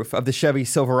sunroof of the Chevy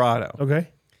Silverado. Okay.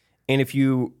 And if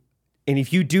you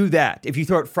do that, if you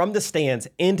throw it from the stands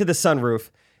into the sunroof,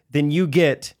 then you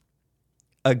get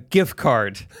a gift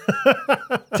card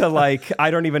to like, I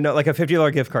don't even know, like a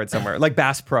 $50 gift card somewhere, like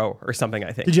Bass Pro or something,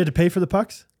 I think. Did you have to pay for the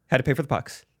pucks? Had to pay for the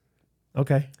pucks.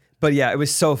 Okay. But yeah, it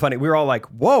was so funny. We were all like,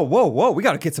 whoa, we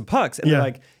got to get some pucks. And they're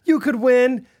like, you could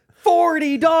win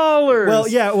 $40. Well,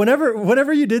 yeah,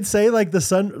 whenever you did say like the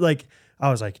sun, like I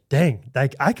was like, dang,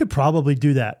 like I could probably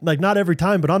do that. Like not every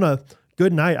time, but on a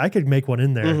good night, I could make one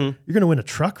in there. You're going to win a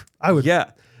truck? I would.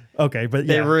 Yeah. Okay, but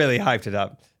They yeah. really hyped it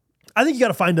up. I think you got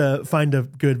to find a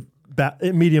good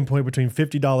medium point between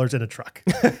 $50 and a truck.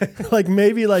 Like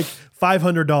maybe like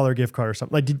 $500 gift card or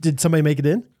something. Like did somebody make it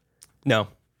in? No.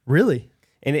 Really?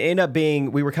 And it ended up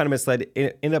being, we were kind of misled.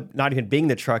 It ended up not even being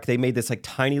the truck. They made this like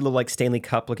tiny little like Stanley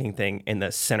Cup looking thing in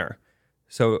the center.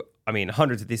 So, I mean,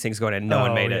 hundreds of these things going in. No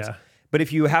one made it. But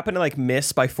if you happen to like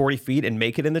miss by 40 feet and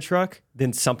make it in the truck,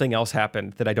 then something else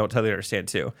happened that I don't totally understand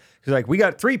too. Because like, we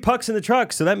got 3 pucks in the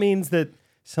truck. So that means that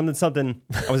something,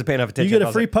 I wasn't paying enough attention. You get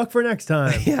a free puck for next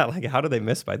time. Yeah, like how did they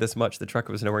miss by this much? The truck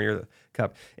was nowhere near the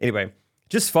cup. Anyway,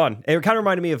 just fun. It kind of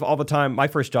reminded me of all the time. My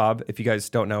first job, if you guys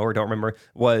don't know or don't remember,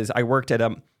 was I worked at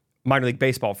minor league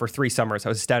baseball for 3 summers. I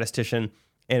was a statistician,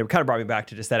 and it kind of brought me back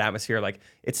to just that atmosphere. Like,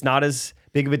 it's not as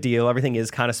big of a deal. Everything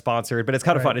is kind of sponsored, but it's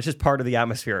kind of fun. It's just part of the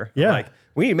atmosphere. Yeah. Like,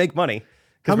 we need to make money.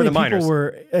 How many people people were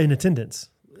in attendance?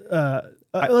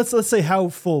 Let's say, how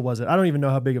full was it? I don't even know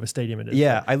how big of a stadium it is.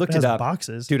 Yeah, I looked it up.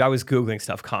 Boxes. Dude, I was Googling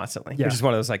stuff constantly. Yeah. Which is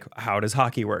one of those like, how does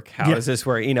hockey work? How is this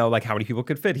where, like how many people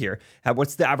could fit here?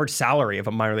 What's the average salary of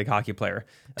a minor league hockey player?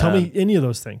 Tell me any of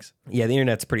those things. Yeah, the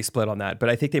internet's pretty split on that, but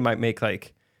I think they might make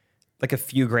like a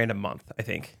few grand a month, I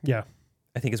think. Yeah.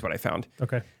 I think is what I found.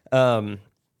 Okay.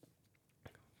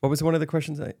 What was one of the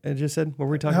questions I just said? What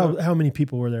were we talking about? How many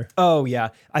people were there? Oh, yeah.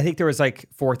 I think there was like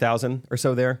 4,000 or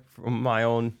so there from my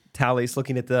own tallies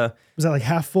looking at the... Was that like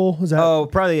half full? Was that? Oh,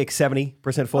 probably like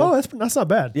 70% full. Oh, that's not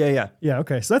bad. Yeah. Yeah,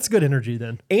 okay. So that's good energy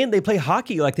then. And they play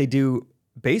hockey like they do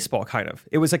baseball, kind of.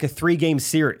 It was like a 3-game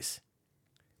series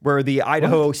where the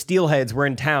Idaho Steelheads were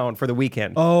in town for the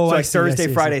weekend. Oh, so like I see, Thursday, I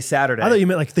see. Friday, Saturday. I thought you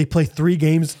meant like they play 3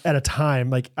 games at a time,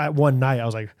 like at one night. I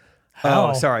was like,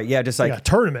 how? Oh, sorry. Yeah, just like a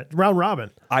tournament, round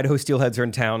robin. Idaho Steelheads are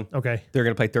in town. Okay. They're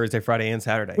going to play Thursday, Friday, and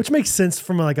Saturday. Which makes sense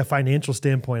from like a financial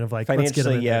standpoint of like, let's get them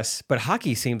Financially, in yes. But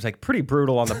hockey seems like pretty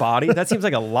brutal on the body. That seems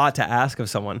like a lot to ask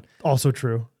of someone. there. Also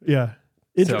true. Yeah.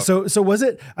 So Was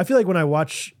it, I feel like when I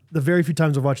watch the very few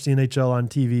times I've watched the NHL on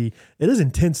TV, it is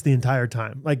intense the entire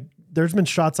time. Like there's been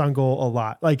shots on goal a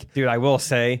lot. Like, dude, I will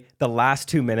say the last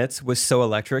 2 minutes was so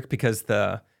electric because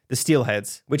the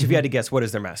Steelheads, which if you had to guess, what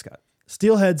is their mascot?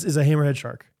 Steelheads is a hammerhead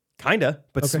shark. Kinda,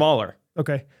 but smaller.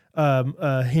 Okay.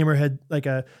 Hammerhead, like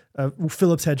a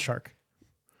Phillips head shark.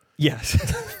 Yes.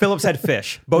 Phillips had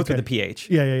fish, both with the PH.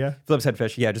 Yeah. Phillips had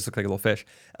fish. Yeah, it just looked like a little fish.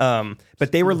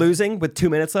 But they were losing with 2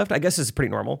 minutes left. I guess this is pretty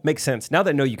normal. Makes sense. Now that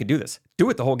I know you can do this, do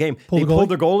it the whole game. They pulled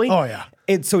their goalie. Oh, yeah.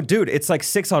 And so, dude, it's like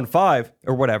 6-on-5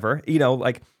 or whatever,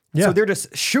 So they're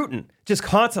just shooting just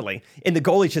constantly. And the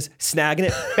goalie's just snagging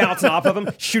it, bouncing off of him,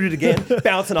 shoot it again,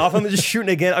 bouncing off him, and just shooting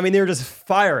again. I mean, they were just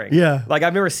firing. Yeah. Like,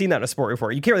 I've never seen that in a sport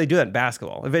before. You can't really do that in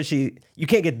basketball. Eventually, you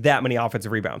can't get that many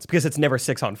offensive rebounds because it's never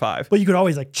 6-on-5. But you could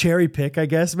always like cherry pick, I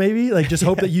guess, maybe. Like just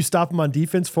hope that you stop them on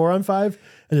defense 4-on-5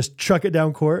 and just truck it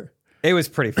down court. It was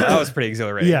pretty fun. That was pretty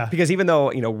exhilarating. Yeah. Because even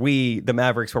though, the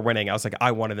Mavericks were winning, I was like,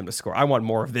 I wanted them to score. I want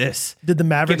more of this. Did the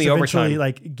Mavericks Give me eventually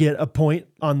overtime. get a point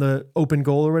on the open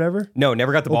goal or whatever? No,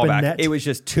 never got the ball Open back. net? It was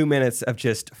just 2 minutes of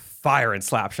just fire and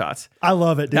slap shots. I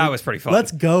love it, dude. That was pretty fun.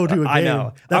 Let's go to a game. I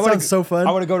know. That sounds so fun.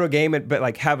 I want to go to a game, but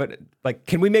like have it like,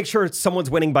 can we make sure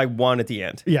someone's winning by 1 at the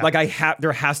end? Yeah. Like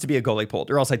there has to be a goalie pulled,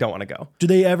 or else I don't want to go. Do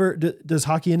they ever? Does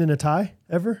hockey end in a tie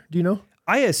ever? Do you know?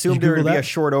 I assumed there would Google be that? a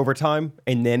short overtime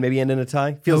and then maybe end in a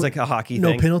tie. Feels like a hockey No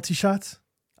thing. penalty shots.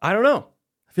 I don't know.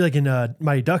 I feel like in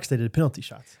Mighty Ducks they did penalty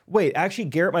shots. Wait, actually,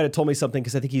 Garrett might have told me something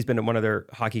because I think he's been in one of their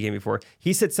hockey game before.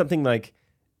 He said something like,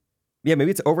 yeah, maybe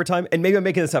it's overtime. And maybe I'm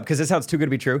making this up because this sounds too good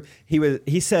to be true.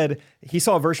 He said he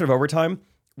saw a version of overtime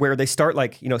where they start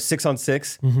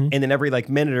 6-on-6 and then every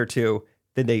minute or two,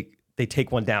 then they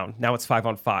take one down. Now it's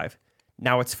 5-on-5.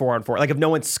 Now it's 4-on-4. Like if no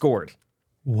one's scored,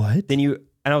 What? then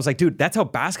and I was like, dude, that's how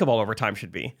basketball overtime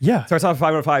should be. Yeah. Starts off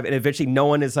 5-on-5 and eventually no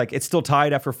one is it's still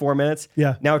tied after 4 minutes.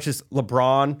 Yeah. Now it's just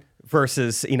LeBron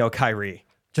versus, Kyrie.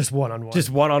 Just 1-on-1.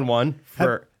 Just 1-on-1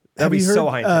 for that'd Have be you heard so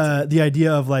high intensity. the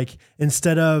idea of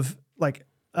instead of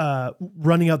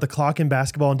running out the clock in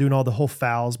basketball and doing all the whole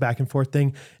fouls back and forth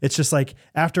thing, it's just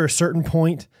after a certain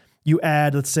point, you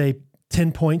add, let's say,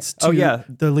 10 points to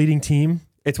the leading team.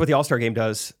 It's what the All-Star game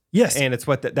does. Yes. And it's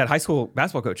what that high school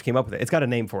basketball coach came up with it. It's got a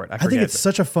name for it. I I think it's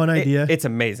such a fun idea. It's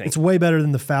amazing. It's way better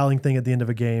than the fouling thing at the end of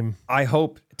a game. I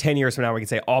hope 10 years from now we can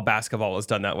say all basketball is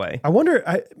done that way. I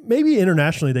wonder, maybe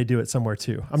internationally they do it somewhere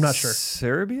too. I'm not sure.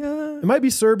 Serbia? It might be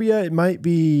Serbia. It might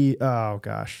be,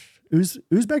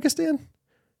 Uzbekistan?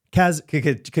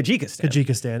 Kyrgyzstan.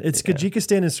 Kyrgyzstan. It's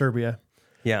Kyrgyzstan and Serbia.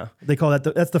 Yeah. They call that,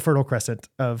 that's the Fertile Crescent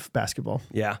of basketball.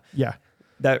 Yeah. Yeah.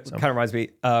 That kind of reminds me.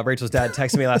 Rachel's dad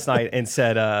texted me last night and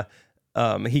said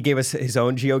he gave us his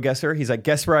own GeoGuessr. He's like,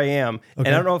 guess where I am. And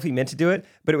I don't know if he meant to do it,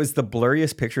 but it was the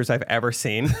blurriest pictures I've ever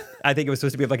seen. I think it was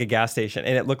supposed to be like a gas station,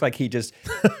 and it looked like he just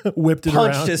whipped it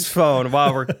punched around. his phone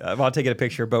while taking a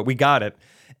picture. But we got it,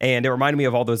 and it reminded me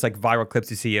of all those viral clips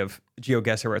you see of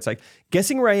GeoGuessr, where it's like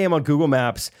guessing where I am on Google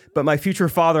Maps, but my future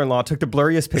father-in-law took the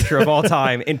blurriest picture of all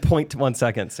time in 0.1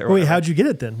 seconds. Or Wait, how'd you get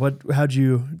it then? How'd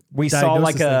you? We saw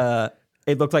diagnose this thing?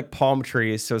 It looked like palm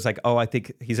trees. So it's like, oh, I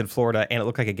think he's in Florida, and it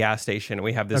looked like a gas station. And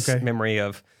we have this memory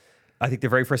of, I think the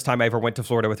very first time I ever went to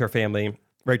Florida with her family,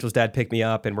 Rachel's dad picked me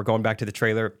up and we're going back to the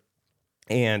trailer.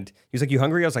 And he was like, you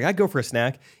hungry? I was like, I'd go for a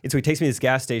snack. And so he takes me to this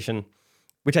gas station,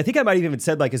 which I think I might have even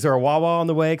said, is there a Wawa on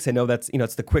the way? Because I know that's,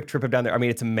 it's the Quick Trip of down there. I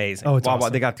mean, it's amazing. Oh, it's Wawa,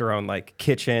 awesome. they got their own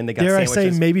kitchen. They got Dare sandwiches. I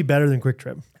say maybe better than Quick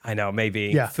Trip? I know,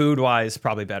 maybe. Yeah. Food-wise,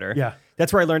 probably better. Yeah.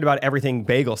 That's where I learned about everything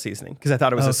bagel seasoning, because I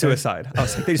thought it was a suicide. I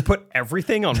was like, they just put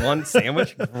everything on one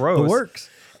sandwich? Gross. It works.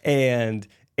 And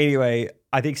anyway,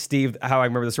 I think Steve, how I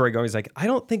remember the story going, he's like, I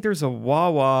don't think there's a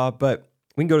Wawa, but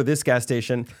we can go to this gas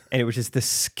station. And it was just the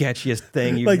sketchiest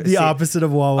thing you've Like the seen. opposite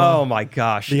of Wawa. Oh my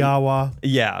gosh. The Awa.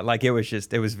 Yeah,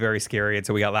 it was very scary. And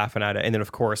so we got laughing at it. And then,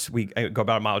 of course, we go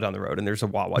about a mile down the road and there's a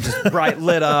Wawa just bright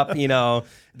lit up.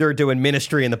 They're doing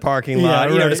ministry in the parking lot.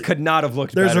 Yeah, right. Just could not have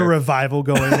looked There's better. a revival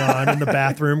going on in the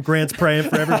bathroom. Grant's praying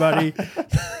for everybody.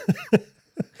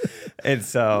 And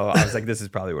so I was like, this is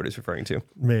probably what he's referring to.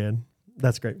 Man,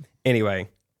 that's great. Anyway,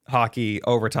 hockey,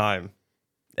 overtime.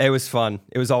 It was fun.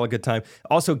 It was all a good time.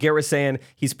 Also, Garrett was saying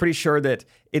he's pretty sure that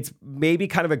it's maybe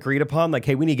kind of agreed upon,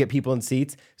 hey, we need to get people in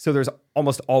seats. So there's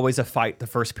almost always a fight the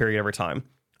first period every time.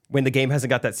 When the game hasn't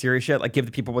got that serious yet, give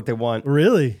the people what they want.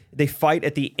 Really? They fight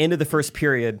at the end of the first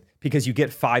period because you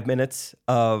get 5 minutes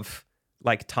of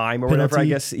time or whatever, I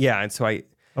guess. Yeah. And so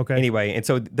anyway, and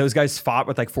so those guys fought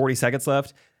with 40 seconds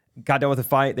left. Got done with the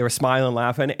fight. They were smiling,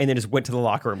 laughing, and then just went to the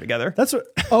locker room together.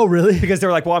 Oh, really? Because they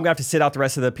were like, well, I'm going to have to sit out the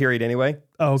rest of the period anyway.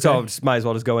 Oh, okay. So I might as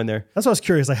well just go in there. That's what I was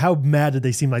curious. How mad did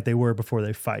they seem like they were before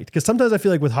they fight? Because sometimes I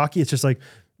feel like with hockey, it's just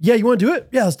yeah, you want to do it?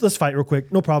 Yeah, let's fight real quick.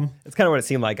 No problem. It's kind of what it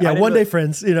seemed like. Yeah, one day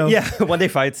friends, Yeah, one day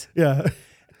fights. Yeah.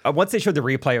 Once they showed the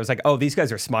replay, I was like, oh, these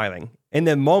guys are smiling. In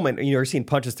the moment, you're seeing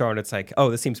punches thrown, it's like,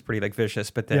 oh, this seems pretty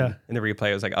vicious. But then in the replay,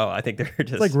 I was like, oh, I think they're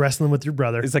just... It's like wrestling with your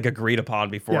brother. It's agreed upon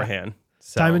beforehand.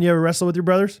 So. Timon, you ever wrestle with your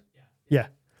brothers? Yeah.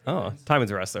 Oh,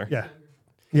 Timon's a wrestler. Yeah.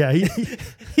 Yeah,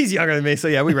 He's younger than me, so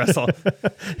yeah, we wrestle.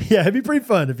 Yeah, it'd be pretty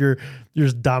fun if you're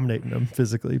just dominating him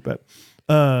physically. But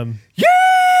Yeah!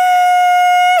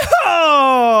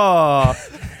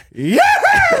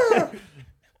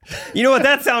 You know what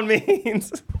that sound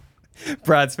means?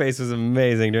 Brad's face was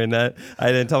amazing doing that. I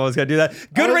didn't tell him I was going to do that.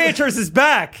 Good Ranchers is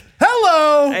back.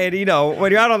 Hello. And you know,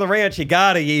 when you're out on the ranch, you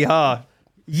got to yeehaw.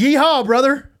 Yeehaw,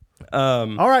 brother.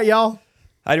 All right, y'all.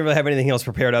 I didn't really have anything else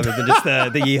prepared other than just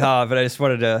the yeehaw, but I just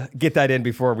wanted to get that in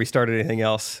before we started anything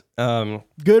else.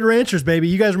 Good Ranchers, baby.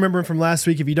 You guys remember them from last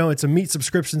week. If you don't, it's a meat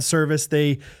subscription service.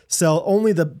 They sell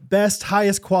only the best,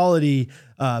 highest quality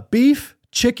beef,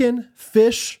 chicken,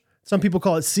 fish. Some people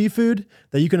call it seafood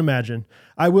that you can imagine.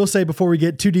 I will say before we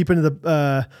get too deep into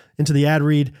the ad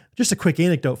read, just a quick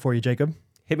anecdote for you, Jacob.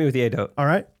 Hit me with the anecdote. All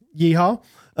right. Yeehaw.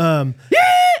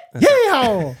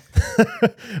 Yeehaw!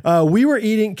 We were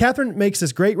eating, Catherine makes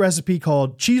this great recipe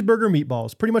called cheeseburger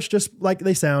meatballs, pretty much just like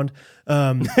they sound.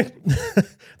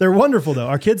 They're wonderful though.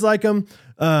 Our kids like them.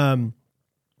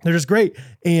 They're just great.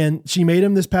 And she made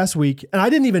them this past week. And I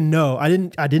didn't even know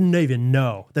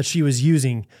that she was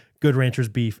using Good Ranchers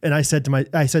beef. And I said to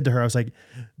her, I was like,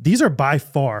 these are by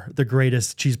far the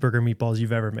greatest cheeseburger meatballs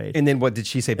you've ever made. And then what did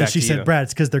she say back to you? And she said, Brad,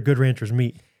 it's because they're Good Ranchers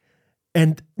meat.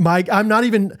 And I'm not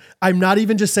even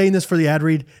just saying this for the ad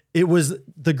read. It was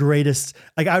the greatest.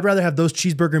 Like, I'd rather have those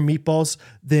cheeseburger meatballs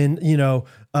than,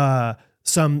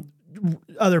 some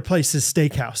other place's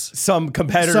steakhouse. Some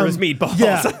competitor's meatballs.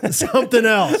 Yeah, something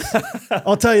else.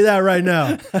 I'll tell you that right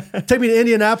now. Take me to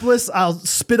Indianapolis. I'll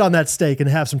spit on that steak and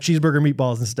have some cheeseburger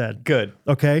meatballs instead. Good.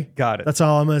 Okay? Got it. That's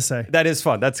all I'm going to say. That is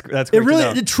fun. That's great.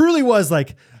 It truly was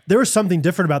like, there was something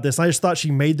different about this. I just thought she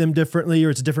made them differently,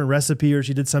 or it's a different recipe, or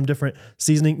she did some different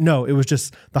seasoning. No, it was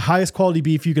just the highest quality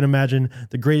beef you can imagine,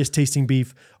 the greatest tasting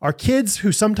beef. Our kids,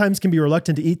 who sometimes can be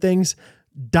reluctant to eat things,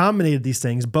 dominated these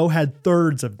things. Bo had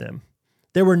thirds of them.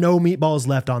 There were no meatballs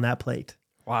left on that plate.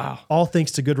 Wow. All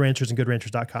thanks to Good Ranchers and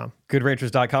GoodRanchers.com.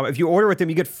 GoodRanchers.com. If you order with them,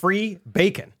 you get free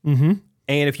bacon. Mm-hmm.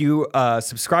 And if you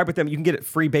subscribe with them, you can get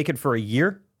free bacon for a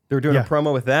year. They're doing a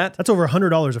promo with that. That's over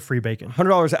 $100 of free bacon.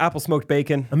 $100 of apple smoked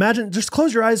bacon. Imagine, just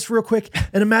close your eyes real quick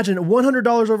and imagine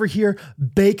 $100 over here,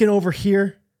 bacon over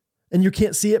here, and you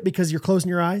can't see it because you're closing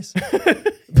your eyes.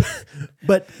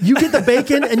 But you get the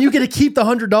bacon and you get to keep the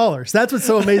 $100. That's what's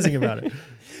so amazing about it.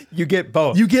 You get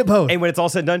both. And when it's all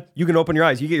said and done, you can open your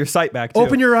eyes. You get your sight back too.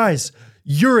 Open your eyes.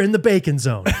 You're in the bacon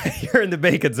zone. You're in the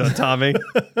bacon zone, Tommy.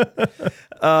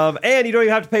 And you don't even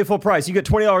have to pay full price. You get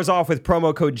 $20 off with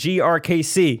promo code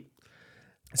GRKC.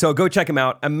 So go check them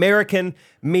out. American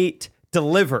Meat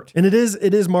Delivered. And it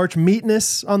is March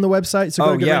Meatness on the website. So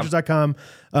go to GoodRanchers.com.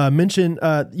 Mention,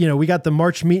 we got the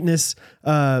March Meatness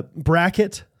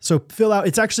bracket. So fill out,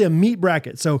 it's actually a meat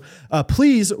bracket. So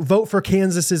please vote for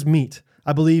Kansas's meat.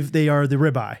 I believe they are the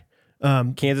ribeye.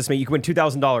 Kansas meat. You can win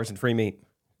 $2,000 in free meat.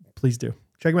 Please do.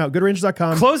 Check them out.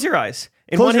 GoodRanchers.com. Close your eyes.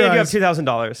 In one hand, you have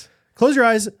 $2,000. Close your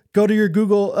eyes. Go to your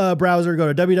Google browser.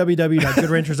 Go to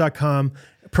www.goodranchers.com.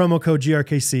 Promo code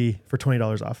GRKC for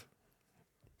 $20 off.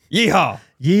 Yeehaw.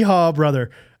 Yeehaw,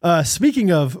 brother.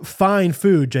 Speaking of fine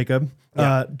food, Jacob,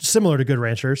 similar to Good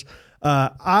Ranchers,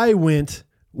 I went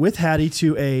with Hattie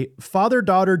to a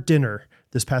father-daughter dinner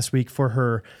this past week for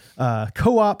her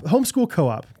homeschool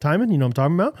co-op. Timon, you know what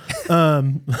I'm talking about?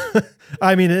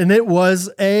 And it was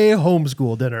a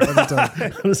homeschool dinner.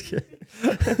 I'm just kidding.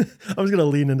 I was going to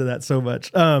lean into that so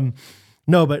much.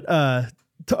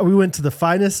 We went to the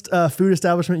finest food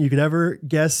establishment you could ever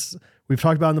guess. We've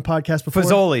talked about it on the podcast before.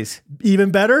 Fazoli's.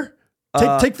 Even better.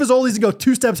 Take Fazoli's and go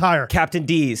 2 steps higher. Captain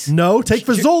D's. No, take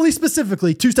Fazoli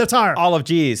specifically 2 steps higher. Olive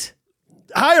G's.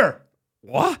 Higher.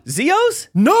 What? Zio's?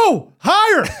 No,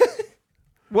 higher.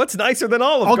 What's nicer than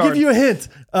Olive I'll Garden? give you a hint.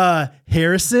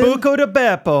 Harrison. Buco de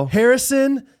Beppo.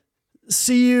 Harrison,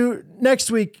 see you next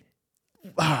week.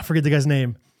 I forget the guy's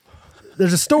name.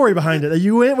 There's a story behind it.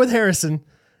 You went with Harrison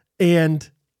and...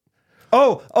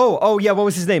 Oh, yeah. What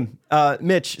was his name?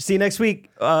 Mitch. See you next week.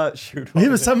 Shoot. It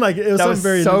was something like, it was something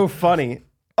very... so funny.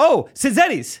 Oh,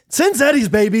 Cinzetti's. Cinzetti's,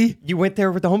 baby. You went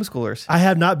there with the homeschoolers. I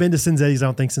have not been to Cinzetti's, I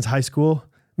don't think, since high school.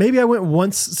 Maybe I went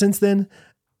once since then.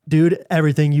 Dude,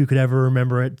 everything you could ever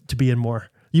remember it to be and more.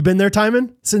 You been there,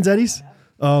 Timon? Cinzetti's?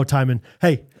 Oh, Timon.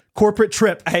 Hey, corporate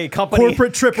trip. Hey, company.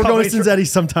 Corporate trip. We're going to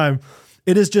Cinzetti's sometime.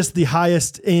 It is just the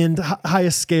highest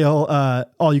scale,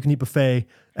 all you can eat buffet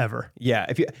ever. Yeah.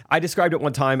 I described it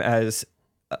one time as,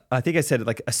 I think I said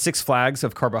like a Six Flags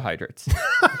of carbohydrates.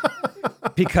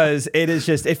 Because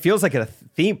it feels like a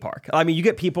theme park. I mean, you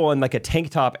get people in like a tank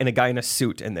top and a guy in a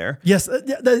suit in there. Yes.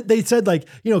 They said like,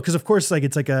 because of course, like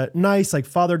it's like a nice like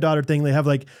father-daughter thing. They have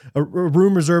like a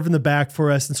room reserved in the back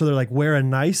for us. And so they're like, wear a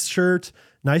nice shirt,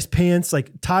 nice pants, like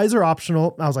ties are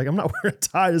optional. I was like, I'm not wearing a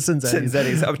tie to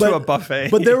Cinzetti's up to a buffet.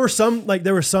 But there were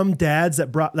some dads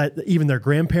that brought that, even their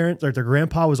grandparents, like their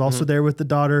grandpa was also there with the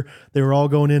daughter. They were all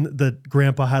going in. The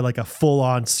grandpa had like a full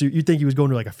on suit. You'd think he was going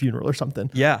to like a funeral or something.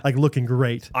 Yeah. Like looking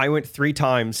great. I went 3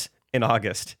 times in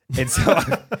August. And so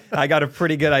I got a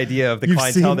pretty good idea of the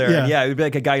clientele there. Yeah, it would be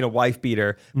like a guy in a wife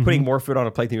beater putting more food on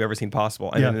a plate than you've ever seen possible.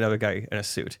 And then another guy in a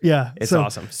suit. Yeah. It's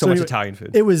awesome. So much Italian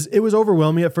food. It was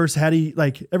overwhelming at first. Hattie,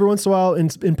 like every once in a while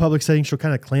in public settings, she'll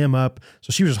kind of clam up.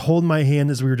 So she was just holding my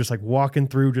hand as we were just like walking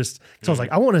through because I was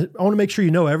like, I want to make sure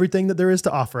you know everything that there is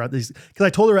to offer at these. Because I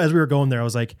told her as we were going there, I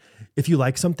was like, if you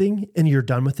like something and you're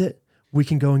done with it, we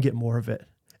can go and get more of it.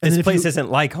 And this place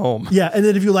isn't like home. Yeah. And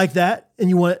then if you like that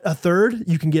and you want a third,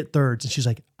 you can get thirds. And she's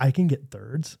like, I can get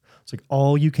thirds. It's like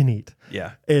all you can eat.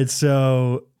 Yeah. And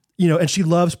so, and she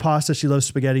loves pasta. She loves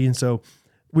spaghetti. And so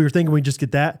we were thinking we'd just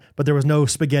get that, but there was no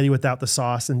spaghetti without the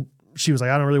sauce. And she was like,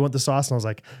 I don't really want the sauce. And I was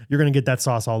like, you're going to get that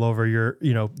sauce all over your,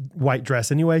 white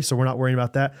dress anyway. So we're not worrying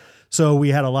about that. So we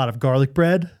had a lot of garlic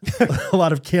bread, a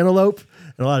lot of cantaloupe,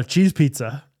 and a lot of cheese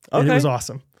pizza. And it was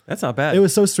awesome. That's not bad. It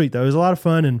was so sweet though. It was a lot of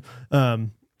fun.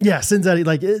 And, Cinzetti,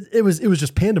 like it was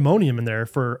just pandemonium in there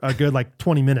for a good like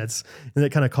 20 minutes, and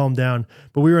it kind of calmed down.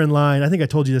 But we were in line. I think I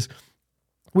told you this.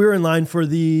 We were in line for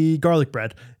the garlic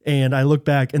bread, and I looked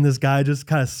back, and this guy just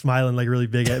kind of smiling like really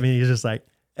big at me. He's just like,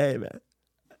 "Hey, man."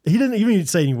 He didn't even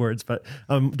say any words, but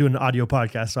I'm doing an audio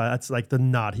podcast, so that's like the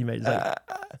nod he made.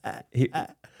 He's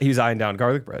like, he was eyeing down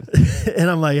garlic bread,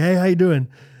 and I'm like, "Hey, how you doing?"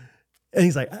 And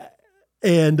he's like,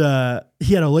 and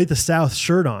he had a Olathe South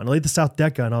shirt on, Olathe South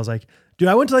Deca, and I was like, dude,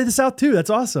 I went to Olathe South too.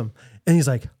 That's awesome. And he's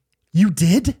like, you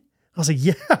did? I was like,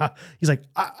 yeah. He's like,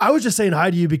 I was just saying hi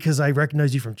to you because I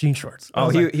recognized you from Jean Shorts.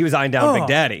 He was eyeing down Big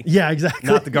Daddy. Yeah, exactly.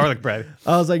 Not the garlic bread.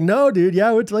 I was like, no, dude. Yeah,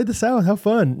 I went to Olathe South. How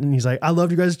fun. And he's like, I love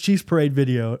you guys' Chiefs Parade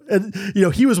video. And,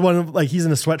 he was one of like, he's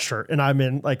in a sweatshirt and I'm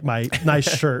in like my nice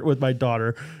shirt with my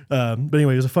daughter. But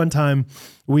anyway, it was a fun time.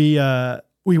 We went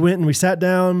and we sat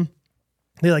down.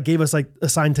 They like gave us like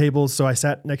assigned tables. So I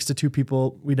sat next to 2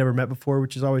 people we'd never met before,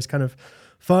 which is always kind of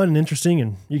fun and interesting,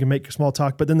 and you can make small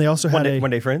talk. But then they also had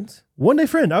one day friends. One day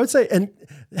friend, I would say. And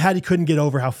Hattie couldn't get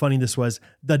over how funny this was.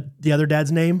 The other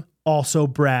dad's name, also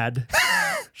Brad.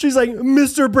 She's like,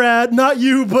 Mr. Brad, not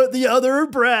you, but the other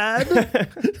Brad.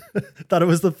 Thought it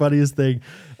was the funniest thing.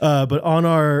 But on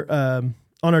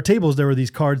our tables, there were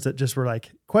these cards that just were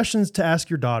like questions to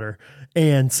ask your daughter.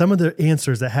 And some of the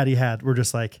answers that Hattie had were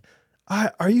just like,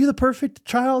 are you the perfect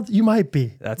child? You might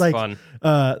be. That's like, fun.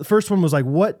 The first one was like,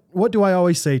 what do I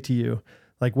always say to you?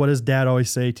 Like, what does dad always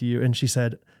say to you? And she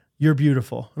said, you're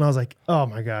beautiful. And I was like, oh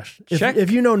my gosh.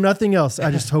 If you know nothing else, I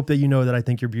just hope that you know that I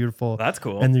think you're beautiful. That's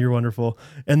cool. And you're wonderful.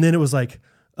 And then it was like,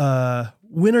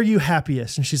 when are you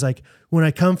happiest? And she's like, when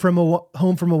I come from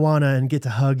home from Awana and get to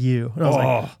hug you. And I was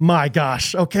like, my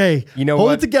gosh. Okay.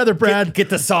 Hold it together, Brad. Get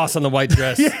the sauce on the white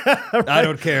dress. Yeah, right. I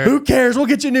don't care. Who cares? We'll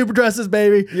get you new dresses,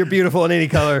 baby. You're beautiful in any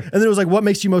color. And then it was like, what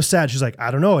makes you most sad? She's like,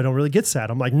 I don't know. I don't really get sad.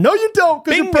 I'm like, no, you don't,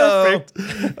 because you're perfect.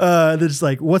 Then it's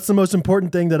like, what's the most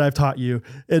important thing that I've taught you?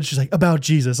 And she's like, about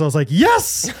Jesus. I was like,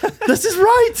 yes, this is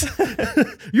right.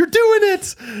 You're doing it.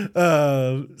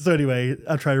 So anyway,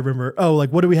 I'll try to remember. Oh,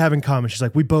 like, what do we have in common? She's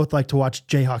like, we both like to watch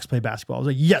Jayhawks play basketball. I was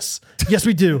like, yes,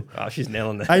 we do. Oh, she's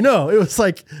nailing that. I know. It was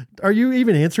like, are you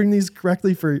even answering these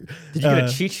correctly? Did you get a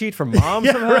cheat sheet from mom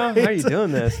somehow? Right. How are you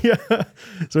doing this? Yeah.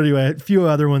 So anyway, a few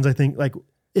other ones. I think like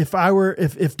if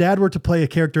dad were to play a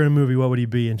character in a movie, what would he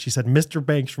be? And she said, Mr.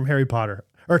 Banks from Mary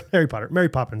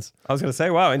Poppins. I was going to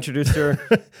say, wow, introduced her.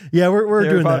 Yeah, we're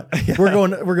doing that. Yeah. We're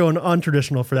going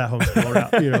untraditional for that homeschool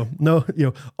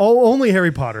route. Only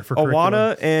Harry Potter for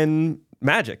Awana and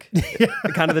magic.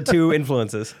 Kind of the 2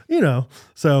 influences.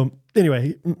 So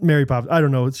anyway, Mary Poppins, I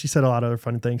don't know. She said a lot of other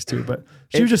fun things too, but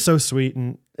she was just so sweet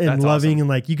and loving. Awesome. And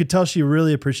like, you could tell she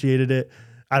really appreciated it.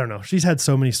 I don't know. She's had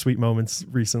so many sweet moments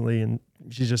recently and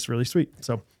she's just really sweet.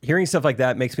 So hearing stuff like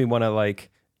that makes me want to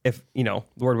like, if,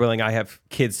 Lord willing, I have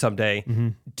kids someday,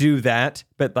 do that,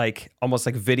 but like almost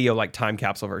like video, like time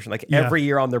capsule version, like every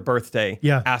year on their birthday,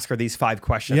 ask her these 5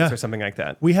 questions or something like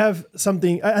that. We have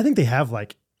something, I think they have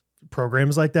like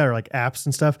programs like that or like apps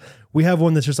and stuff. We have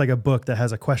one that's just like a book that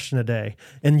has a question a day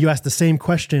and you ask the same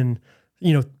question,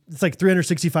 it's like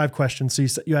 365 questions.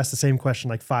 So you ask the same question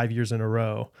like 5 years in a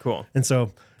row. Cool. And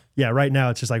so, yeah, right now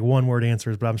it's just like 1-word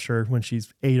answers, but I'm sure when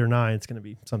she's 8 or 9, it's going to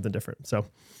be something different. So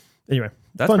anyway,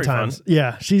 that's fun times. Fun.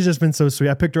 Yeah. She's just been so sweet.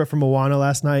 I picked her up from Awana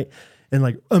last night And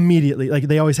like immediately, like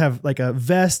they always have like a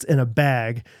vest and a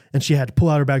bag, and she had to pull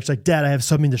out her bag. She's like, Dad, I have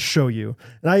something to show you.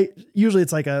 And usually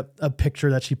it's like a picture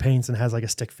that she paints and has like a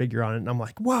stick figure on it. And I'm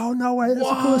like, wow, no way. That's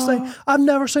the coolest thing. I've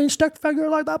never seen stick figure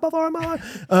like that before in my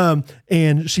life.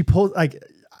 And she pulled, like,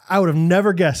 I would have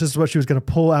never guessed this is what she was going to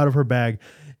pull out of her bag.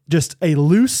 Just a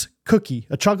loose cookie,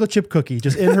 a chocolate chip cookie,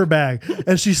 just in her bag.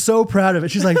 And she's so proud of it.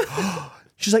 She's like,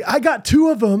 I got 2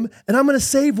 of them and I'm going to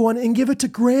save one and give it to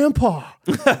Grandpa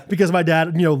because my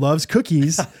dad, loves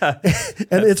cookies. And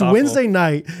it's awful. Wednesday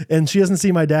night and she doesn't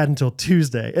see my dad until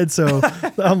Tuesday. And so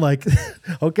I'm like,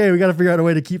 okay, we got to figure out a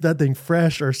way to keep that thing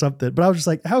fresh or something. But I was just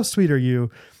like, how sweet are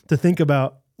you to think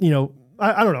about,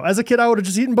 I don't know. As a kid, I would have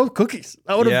just eaten both cookies.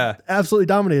 I would have absolutely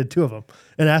dominated 2 of them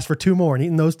and asked for 2 more and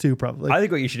eaten those 2 probably. I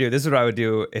think what you should do, this is what I would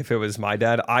do if it was my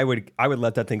dad. I would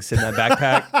let that thing sit in that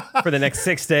backpack for the next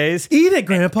 6 days. Eat it,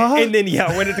 Grandpa. And then,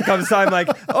 when it comes time, like,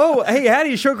 oh, hey,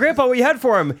 Hattie, show Grandpa what you had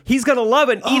for him. He's going to love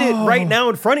it. Eat it right now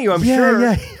in front of you, I'm sure.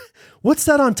 Yeah. What's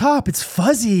that on top? It's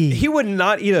fuzzy. He would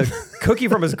not eat a cookie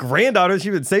from his granddaughter.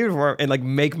 She would save it for him and like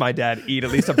make my dad eat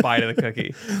at least a bite of the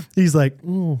cookie. He's like,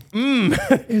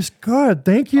 it's good.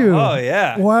 Thank you. Oh,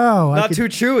 yeah. Wow. Not too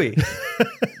chewy.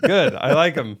 Good. I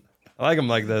like him. I like him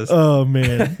like this. Oh,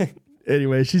 man.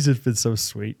 Anyway, she's just been so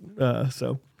sweet.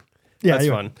 So, yeah. That's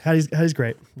fun. Hattie's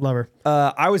great. Love her.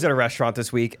 I was at a restaurant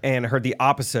this week and heard the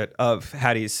opposite of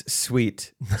Hattie's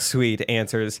sweet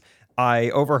answers. I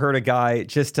overheard a guy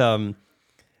just, I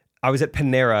was at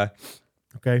Panera.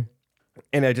 Okay.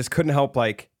 And I just couldn't help,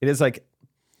 like, it is like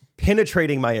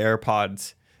penetrating my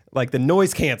AirPods, like the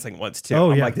noise canceling ones too.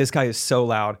 I'm like, this guy is so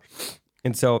loud.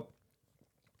 And so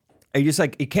I just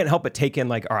like, you can't help but take in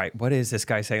like, all right, what is this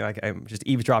guy saying? Like I'm just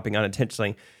eavesdropping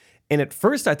unintentionally. And at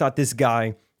first I thought this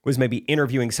guy was maybe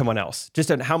interviewing someone else, just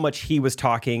on how much he was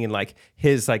talking and like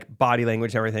his like body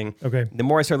language and everything. Okay. The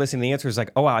more I started listening to the answers,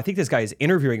 like, oh wow, I think this guy is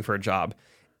interviewing for a job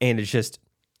and it's just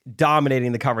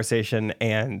dominating the conversation.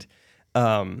 And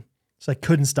it's like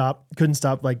couldn't stop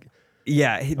like.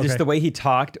 Yeah, just the way he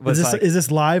talked was is this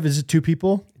live? Is it 2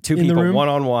 people? 2 in people, the room?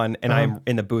 one-on-one, and I'm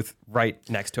in the booth right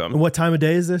next to him. And what time of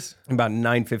day is this? About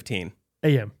 9:15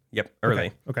 a.m. Yep,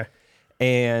 early. Okay.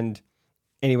 And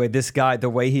anyway, this guy, the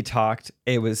way he talked,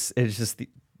 it's just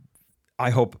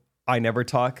I hope I never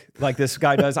talk like this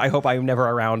guy does. I hope I'm never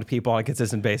around people on a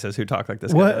consistent basis who talk like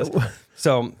this guy does.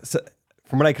 So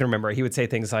from what I can remember, he would say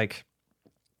things like,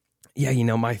 yeah,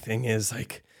 my thing is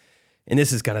like, and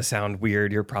this is going to sound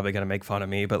weird. You're probably going to make fun of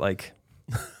me, but like,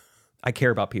 I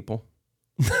care about people.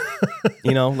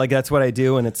 Like that's what I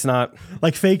do. And it's not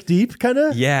like fake deep kind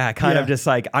of. Yeah. Kind of just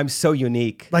like, I'm so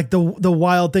unique. Like the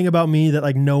wild thing about me that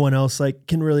like no one else like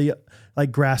can really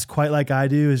like grasp quite like I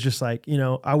do is just like,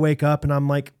 I wake up and I'm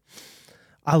like,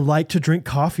 I like to drink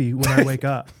coffee when I wake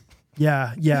up.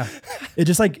 Yeah. It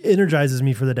just like energizes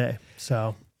me for the day.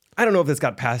 So I don't know if this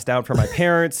got passed down from my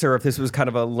parents or if this was kind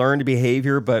of a learned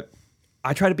behavior, but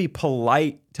I try to be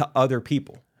polite to other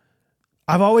people.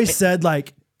 I've always said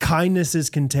like kindness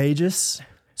is contagious,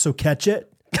 so catch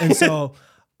it. And so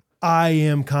I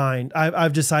am kind.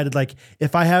 I've decided like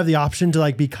if I have the option to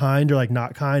like be kind or like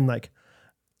not kind, like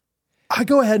I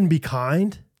go ahead and be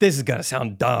kind. This is gonna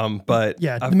sound dumb, but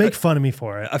make fun of me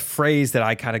for it. A phrase that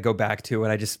I kind of go back to,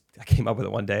 and I came up with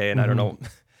it one day, and I don't know.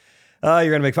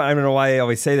 You're gonna make fun. I don't know why I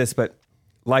always say this, but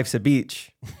life's a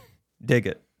beach. Dig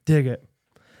it.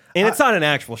 And it's not an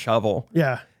actual shovel.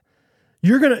 Yeah.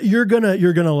 You're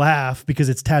gonna laugh because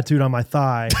it's tattooed on my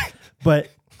thigh. But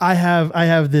I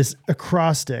have this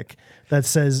acrostic that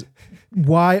says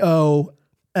YOLO.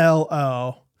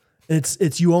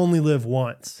 It's you only live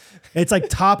once. It's like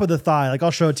top of the thigh. Like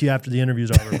I'll show it to you after the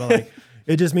interview's over. But like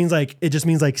it just means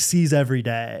like seize every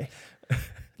day.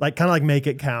 Like kind of like make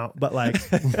it count, but like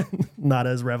not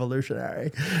as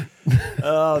revolutionary.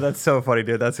 Oh, that's so funny,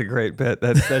 dude. That's a great bit.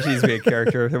 That needs to be a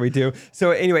character that we do.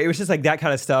 So anyway, it was just like that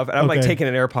kind of stuff. And I'm like taking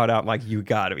an AirPod out. I'm like, you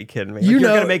gotta be kidding me. Like, you're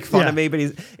gonna make fun of me, but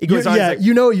he goes on. Yeah, like,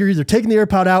 you're either taking the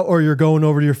AirPod out or you're going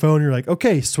over to your phone. And you're like,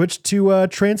 okay, switch to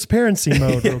transparency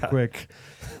mode real quick.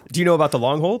 Do you know about the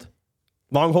long hold?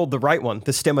 Long hold, the right one,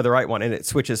 the stem of the right one, and it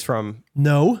switches from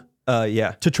to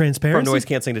transparency. From noise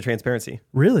canceling to transparency.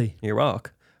 Really? You're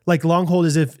welcome. Like long hold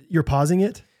as if you're pausing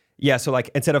it? Yeah, so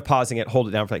like instead of pausing it, hold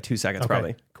it down for like 2 seconds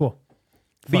probably. Cool.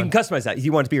 But you can customize that. If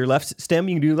you want it to be your left stem,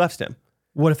 you can do left stem.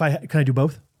 What if can I do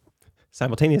both?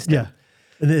 Simultaneous stem. Yeah.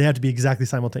 And they have to be exactly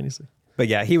simultaneously. But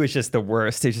yeah, he was just the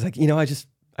worst. He's just like,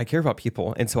 I care about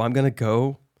people. And so I'm going to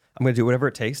do whatever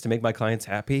it takes to make my clients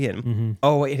happy. And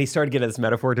and he started getting this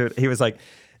metaphor to it. He was like,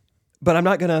 but I'm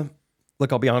not going to,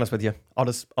 look, I'll be honest with you. I'll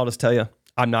just tell you,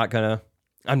 I'm not going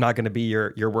to be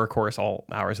your workhorse all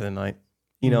hours of the night.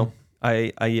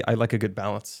 I like a good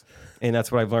balance, and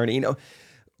that's what I've learned. You know,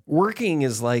 working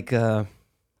is like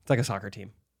it's like a soccer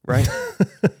team, right?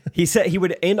 He said he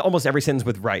would end almost every sentence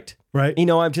with right. Right. You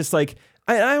know, I'm just like,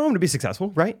 I want to be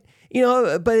successful, right? You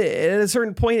know, but at a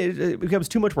certain point, it becomes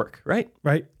too much work, right?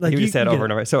 Right. Like he said over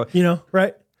and over. So you know,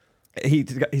 right?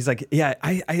 He's like, yeah.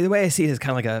 The way I see it is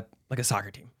kind of like a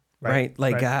soccer team, right?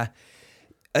 Like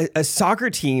a soccer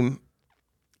team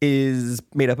is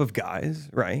made up of guys,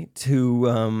 right,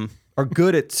 who are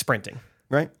good at sprinting,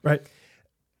 right? Right.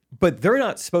 But they're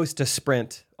not supposed to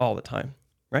sprint all the time,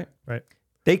 right? Right.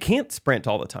 They can't sprint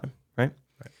all the time, right?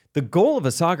 The goal of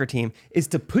a soccer team is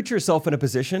to put yourself in a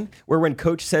position where when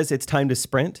coach says it's time to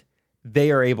sprint,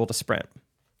 they are able to sprint,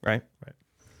 right? Right.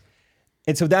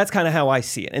 And so that's kind of how I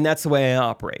see it. And that's the way I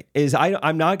operate is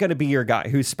I'm not going to be your guy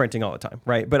who's sprinting all the time,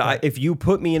 right? But if you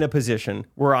put me in a position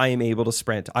where I am able to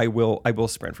sprint, I will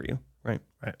sprint for you, right?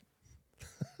 Right.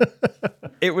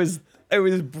 It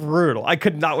was brutal. I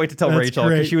could not wait to tell That's Rachel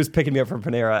great. because she was picking me up from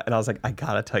Panera, and I was like, I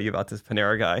gotta tell you about this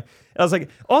Panera guy. And I was like,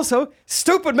 also,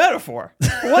 stupid metaphor.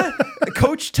 What? A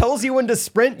coach tells you when to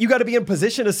sprint, you got to be in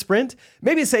position to sprint.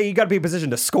 Maybe say you got to be in position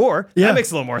to score. Yeah, that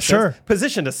makes a little more sense. sure.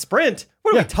 Position to sprint.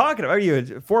 What are we talking about? Are you a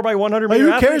 4x100 meter?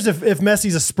 Who athlete? cares if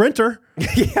Messi's a sprinter?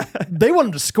 Yeah. They want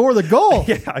him to score the goal.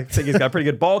 Yeah, I think he's got pretty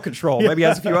good ball control. Maybe he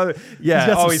has a few other. Yeah,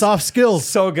 He's got some soft skills.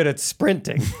 So good at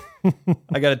sprinting.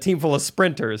 I got a team full of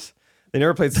sprinters. They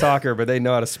never played soccer, but they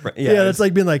know how to sprint. Yeah, that's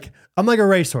like being like, I'm like a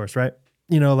racehorse, right?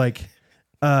 You know, like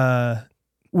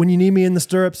when you need me in the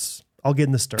stirrups, I'll get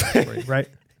in the stirrups for you, right?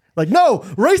 Like, no,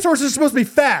 racehorses are supposed to be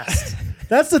fast.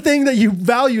 That's the thing that you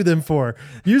value them for.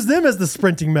 Use them as the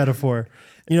sprinting metaphor.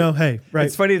 You know, hey, right.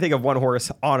 It's funny to think of one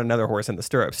horse on another horse in the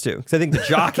stirrups too, because I think the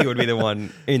jockey would be the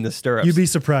one in the stirrups. You'd be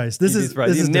surprised. This is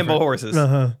These nimble different. horses.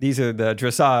 Uh-huh. These are the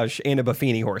dressage and a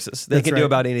Buffini horses. They That's can right. do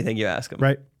about anything you ask them.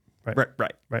 Right.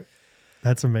 Right.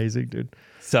 That's amazing, dude.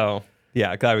 So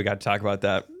yeah, glad we got to talk about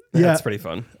that. Yeah. That's pretty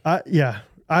fun. I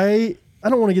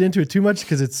don't want to get into it too much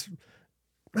because it's,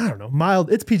 I don't know,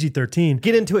 mild. It's PG-13.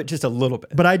 Get into it just a little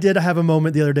bit. But I did have a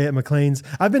moment the other day at McLean's.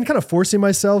 I've been kind of forcing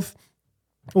myself.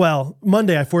 Well,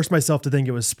 Monday I forced myself to think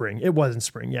it was spring. It wasn't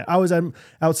spring yet. I was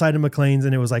outside of McLean's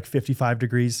and it was like 55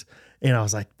 degrees. And I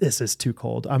was like, this is too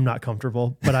cold. I'm not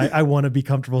comfortable, but I want to be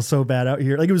comfortable so bad out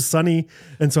here. Like it was sunny.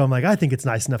 And so I'm like, I think it's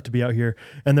nice enough to be out here.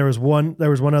 And there was one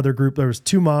other group. There was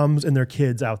two moms and their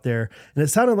kids out there. And it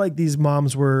sounded like these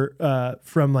moms were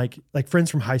from like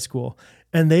friends from high school.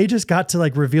 And they just got to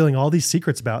like revealing all these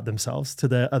secrets about themselves to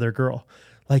the other girl.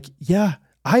 Like, yeah,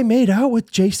 I made out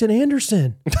with Jason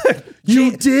Anderson.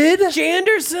 You did?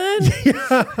 Janderson?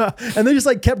 Yeah. And they just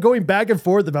like kept going back and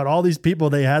forth about all these people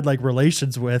they had like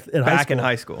relations with in high school. In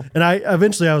high school. And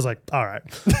I was like, all right,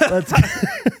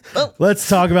 let's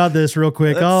talk about this real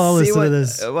quick. I'll listen to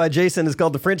this. Why Jason is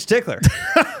called the French tickler.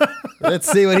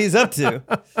 Let's see what he's up to.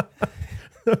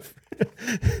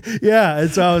 Yeah.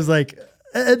 And so I was like,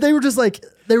 and they were just like,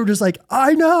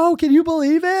 I know. Can you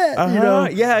believe it? Uh-huh. You know?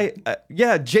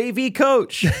 Yeah. JV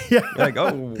coach. Yeah. You're like,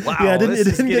 oh wow. Yeah, it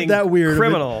didn't get that weird.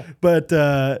 Criminal. But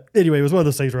anyway, it was one of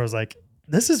those things where I was like,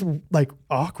 this is like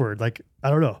awkward. Like, I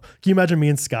don't know. Can you imagine me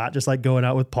and Scott just like going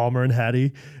out with Palmer and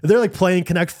Hattie? They're like playing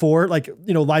Connect 4, like,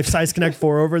 you know, life size Connect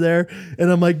 4 over there. And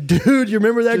I'm like, dude, you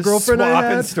remember that Just girlfriend I swapping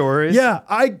had? stories. Yeah.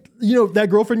 That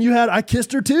girlfriend you had, I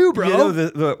kissed her too, bro. You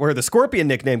know where the Scorpion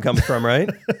nickname comes from, right?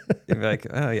 You're like,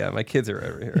 oh yeah, my kids are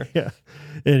over here. Yeah.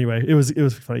 Anyway, it was a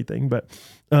funny thing, but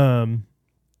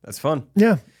That's fun.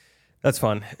 yeah. That's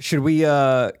fun. Should we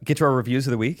get to our reviews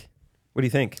of the week? What do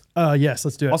you think? Yes,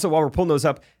 let's do it. Also, while we're pulling those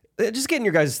up, just getting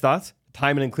your guys' thoughts,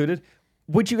 timing included.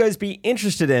 Would you guys be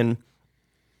interested in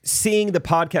seeing the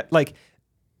podcast? Like,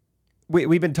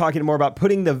 we've been talking more about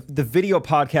putting the video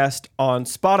podcast on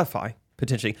Spotify,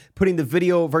 potentially putting the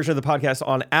video version of the podcast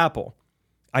on Apple.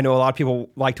 I know a lot of people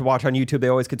like to watch on YouTube. They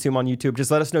always consume on YouTube. Just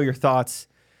let us know your thoughts,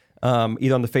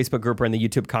 either on the Facebook group or in the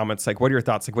YouTube comments. Like, what are your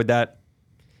thoughts? Like, would that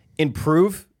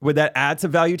improve? Would that add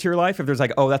some value to your life? If there's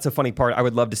like, oh, that's a funny part, I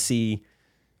would love to see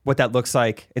what that looks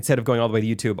like instead of going all the way to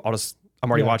YouTube.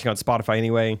 I'm already watching on Spotify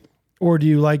anyway. Or do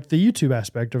you like the YouTube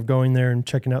aspect of going there and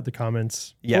checking out the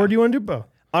comments? Yeah. Or do you want to do both?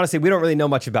 Honestly, we don't really know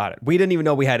much about it. We didn't even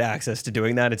know we had access to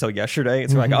doing that until yesterday.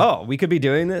 It's like, oh, we could be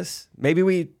doing this. Maybe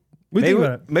we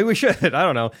Maybe we should. I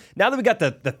don't know. Now that we got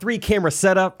the 3-camera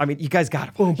setup, I mean, you guys got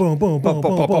it. Boom, boom, boom, boom,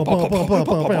 boom, boom, boom, boom, boom,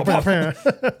 boom, boom, boom.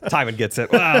 Timon gets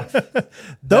it. Wow.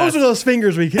 Those are those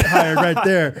fingers we hired right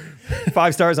there.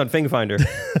 5 stars on FingFinder.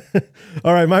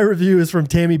 All right, my review is from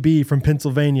Tammy B from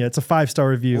Pennsylvania. It's a 5-star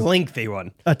review. Lengthy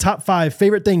one. A top 5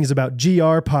 favorite things about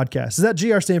GR podcast. Does that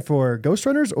GR stand for Ghost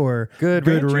Runners or Good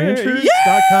Ranchers?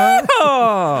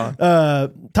 GoodRanchers.com?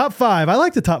 Top 5. I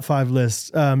like the top 5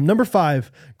 list. Number 5,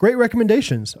 great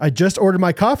recommendations. I just ordered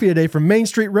my coffee today from Main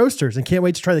Street Roasters and can't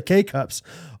wait to try the K-Cups.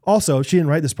 Also, she didn't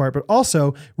write this part, but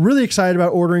also really excited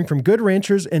about ordering from Good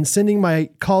Ranchers and sending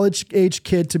my college-age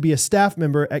kid to be a staff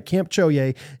member at Camp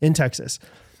Choye in Texas.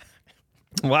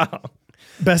 Wow.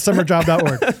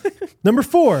 BestSummerJob.org. Number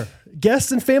 4,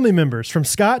 guests and family members. From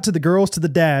Scott to the girls to the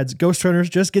dads, Ghost Runners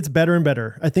just gets better and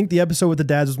better. I think the episode with the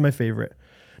dads was my favorite.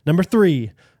 Number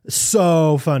 3,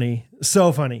 so funny.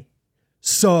 So funny.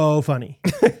 So funny.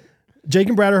 Jake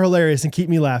and Brad are hilarious and keep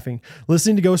me laughing.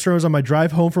 Listening to Ghost Runners on my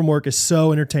drive home from work is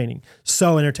so entertaining.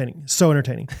 So entertaining. So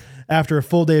entertaining. After a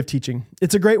full day of teaching.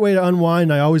 It's a great way to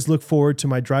unwind. I always look forward to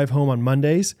my drive home on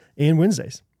Mondays and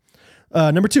Wednesdays.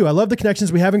 Number 2, I love the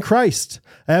connections we have in Christ.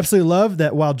 I absolutely love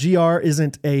that while GR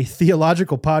isn't a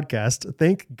theological podcast,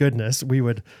 thank goodness we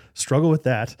would struggle with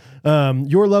that.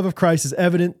 Your love of Christ is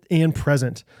evident and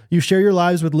present. You share your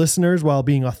lives with listeners while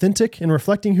being authentic and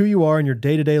reflecting who you are in your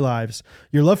day-to-day lives.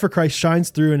 Your love for Christ shines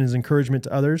through and is encouragement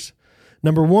to others.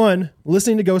 Number 1,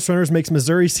 listening to Ghost Runners makes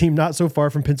Missouri seem not so far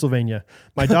from Pennsylvania.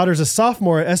 My daughter's a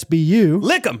sophomore at SBU.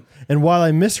 Lick 'em. And while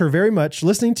I miss her very much,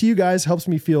 listening to you guys helps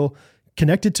me feel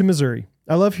connected to Missouri.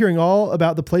 I love hearing all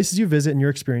about the places you visit and your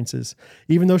experiences.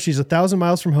 Even though she's 1,000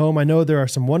 miles from home, I know there are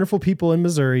some wonderful people in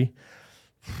Missouri,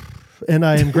 and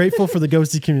I am grateful for the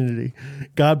ghosty community.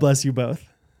 God bless you both.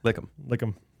 Lick 'em. Lick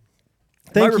 'em.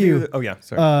 Thank you. Oh, yeah.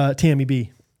 Sorry. Tammy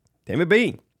B. Tammy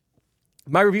B.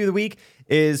 My review of the week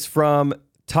is from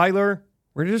Tyler.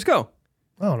 Where did it just go?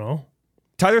 I don't know.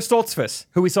 Tyler Stoltzfus,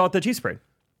 who we saw at the Cheese Parade.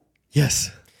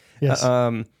 Yes. Yes.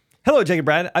 Hello, Jake and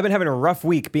Brad. I've been having a rough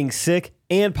week being sick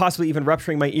and possibly even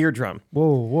rupturing my eardrum.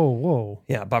 Whoa.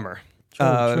 Yeah, bummer.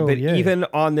 But even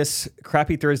on this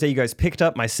crappy Thursday, you guys picked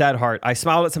up my sad heart. I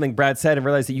smiled at something Brad said and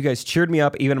realized that you guys cheered me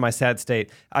up even in my sad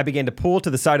state. I began to pull to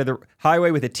the side of the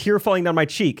highway with a tear falling down my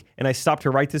cheek, and I stopped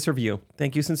to write this review.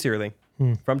 Thank you sincerely.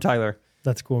 From Tyler.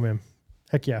 That's cool, man.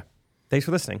 Heck yeah. Thanks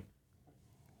for listening.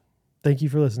 Thank you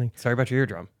for listening. Sorry about your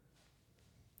eardrum.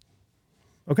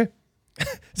 Okay.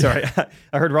 Sorry.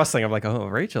 I heard rustling. I'm like, oh,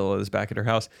 Rachel is back at her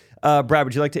house. Brad,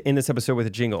 would you like to end this episode with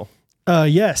a jingle?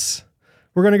 Yes.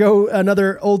 We're going to go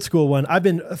another old school one. I've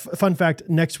been, fun fact,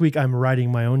 next week I'm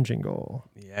writing my own jingle.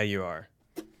 Yeah, you are.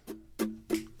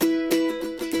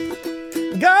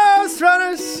 Ghost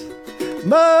Runners,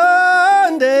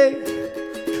 Monday.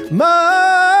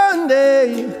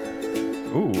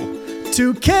 Ooh.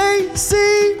 To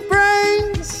KC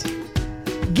Brains,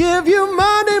 give you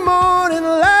Monday morning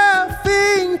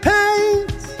laughing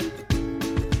pains.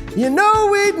 You know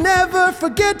we'd never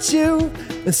forget you,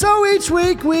 and so each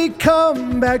week we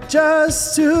come back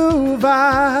just to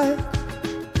vibe.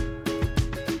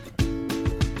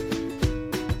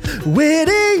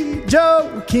 Witty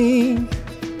joking,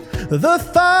 the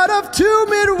thought of 2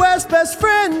 Midwest best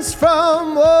friends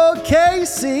from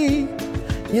OKC.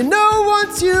 You know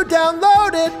once you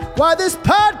download it, why this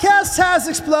podcast has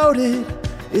exploded.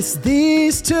 It's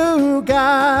these 2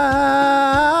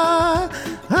 guys.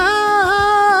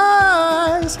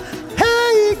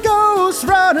 Hey, Ghost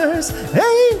Runners,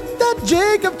 ain't that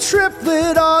Jacob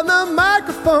Triplet on the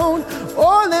microphone?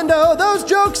 Orlando, those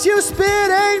jokes you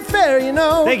spit ain't fair, you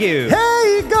know. Thank you.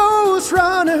 Hey, Ghost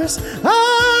Runners,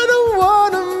 I don't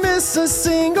want to miss a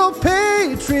single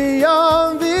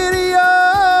Patreon video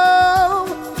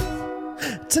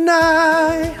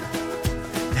tonight.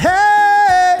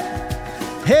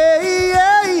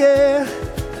 Hey, yeah.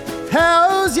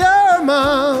 How's your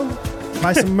mom?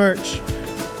 Buy some merch.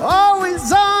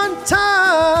 Always on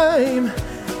time.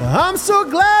 I'm so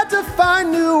glad to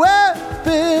find new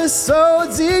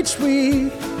episodes each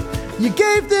week. You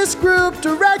gave this group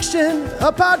direction,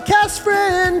 a podcast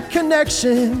friend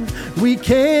connection we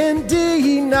can't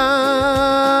deny.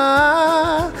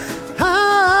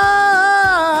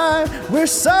 We're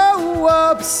so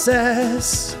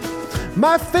obsessed.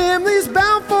 My family's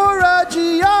bound for a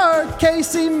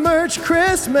GRKC merch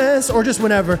Christmas, or just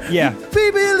whenever. Yeah.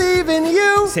 We believe in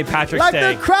you. St. Patrick's like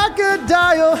Day. The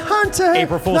crocodile hunter.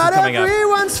 April Fool's Not is coming up.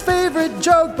 everyone's favorite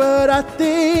joke, but I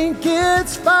think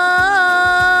it's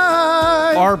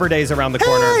fine. Arbor Day's around the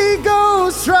corner. Hey,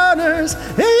 Ghost Runners,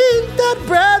 ain't that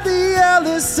Bradley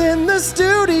Ellis in the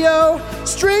studio?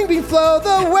 String beat flow,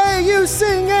 the way you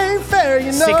sing ain't fair,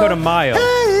 you know. Cinco de Mayo.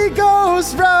 Hey,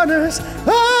 Ghost Runners,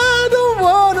 I don't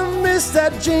want to miss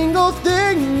that jingle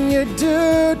thing you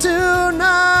do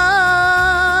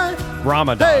tonight.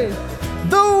 Ramadan. Hey,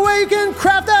 the way you can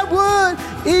craft that wood.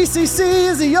 ECC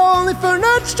is the only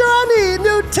furniture I need.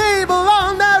 New table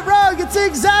on that rug. It's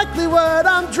exactly what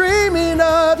I'm dreaming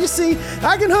of. You see,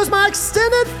 I can host my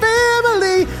extended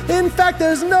family. In fact,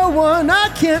 there's no one I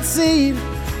can't see.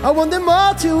 I want them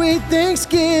all to eat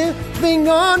Thanksgiving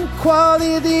on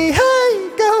quality. Hey,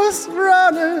 Ghost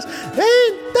Runners,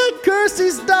 ain't that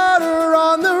Kirsty's daughter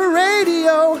on the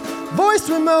radio? Voice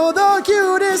remote, the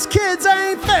cutest kids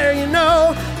ain't fair, you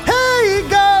know. Hey,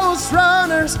 Ghost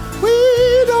Runners, we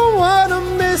don't want to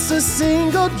miss a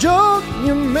single joke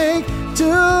you make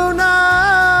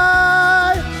tonight.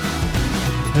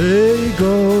 Hey,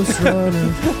 Ghost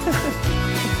Runners.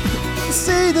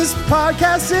 See this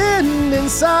podcast in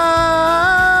inside.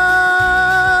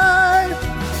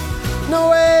 No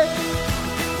way,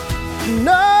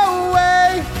 no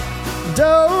way,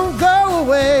 don't go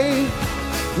away.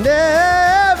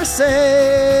 Never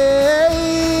say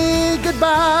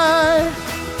goodbye.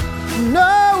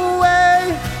 No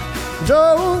way,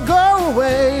 don't go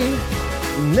away.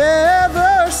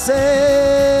 Never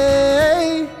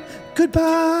say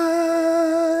goodbye.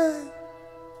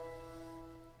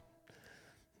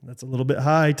 That's a little bit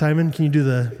high. Timon, can you do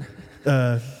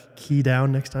the key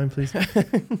down next time, please?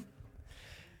 That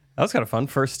was kind of fun.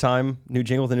 First time, new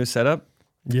jingle with a new setup.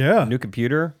 Yeah. New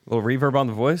computer, a little reverb on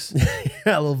the voice.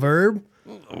 Yeah, a little verb.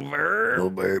 Little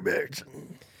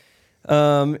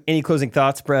verb. Any closing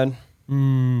thoughts, Brad?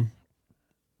 I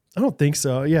don't think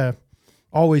so. Yeah.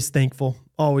 Always thankful.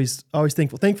 Always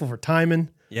thankful. Thankful for Timon.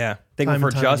 Yeah. Thankful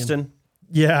for Justin. Again.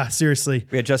 Yeah, seriously.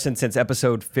 We had Justin since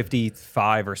episode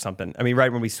 55 or something. I mean,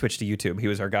 right when we switched to YouTube, he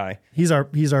was our guy. He's our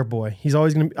boy. He's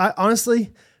always going to be.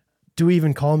 Honestly, do we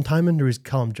even call him Timon or do we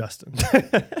call him Justin?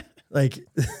 Like,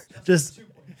 just,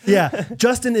 yeah.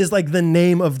 Justin is like the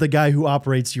name of the guy who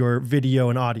operates your video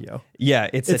and audio. Yeah,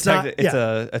 it's a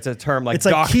term like it's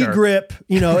like doctor. Key Grip,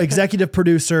 executive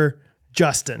producer,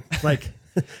 Justin. Like,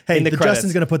 hey, the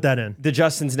Justin's going to put that in. The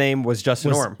Justin's name was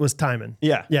Justin Orm. Was Timon.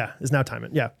 Yeah. Yeah, is now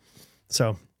Timon. Yeah.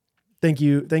 So thank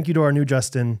you to our new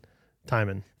Justin,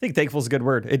 Timon. I think thankful is a good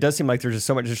word. It does seem like there's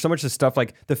so much of stuff,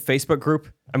 like the Facebook group.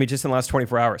 I mean, just in the last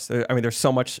 24 hours, there's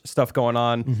so much stuff going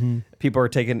on. Mm-hmm. People are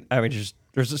taking, there's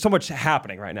just so much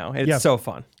happening right now. It's so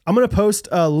fun. I'm going to post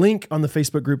a link on the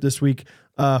Facebook group this week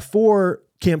for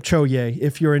Camp Choye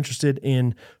if you're interested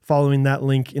in following that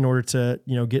link in order to,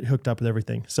 get hooked up with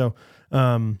everything. So,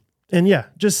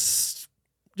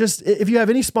 just if you have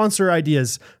any sponsor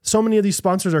ideas, so many of these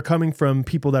sponsors are coming from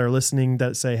people that are listening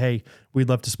that say, hey, we'd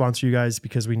love to sponsor you guys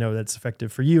because we know that's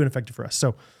effective for you and effective for us.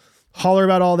 So holler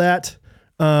about all that.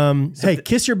 Hey,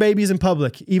 kiss your babies in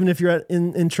public, even if you're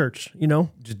in church,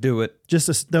 Just do it.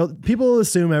 People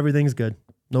assume everything's good.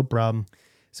 No problem.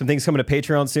 Some things coming to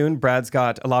Patreon soon. Brad's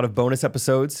got a lot of bonus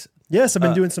episodes. Yes, I've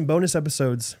been doing some bonus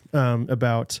episodes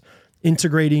about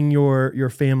integrating your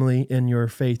family and your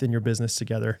faith and your business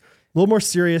together. A little more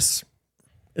serious.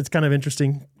 It's kind of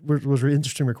interesting. It was really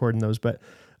interesting recording those, but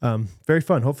very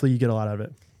fun. Hopefully you get a lot out of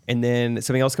it. And then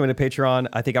something else coming to Patreon.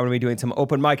 I think I'm going to be doing some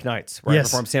open mic nights where I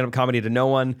perform stand-up comedy to no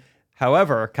one.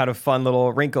 However, kind of fun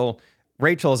little wrinkle.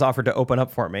 Rachel has offered to open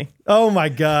up for me. Oh my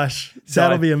gosh.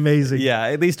 That'll be amazing. Yeah,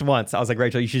 at least once. I was like,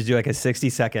 Rachel, you should do like a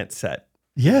 60-second set.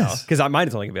 Yes. Because mine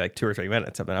is only going to be like 2 or 3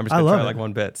 minutes. I'm just going to try like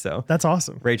one bit. So that's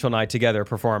awesome. Rachel and I together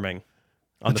performing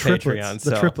on the Patreon.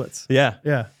 The triplets. Yeah.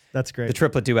 Yeah. That's great. The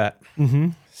triplet duet. Mm-hmm.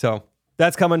 So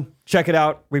that's coming. Check it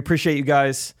out. We appreciate you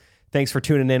guys. Thanks for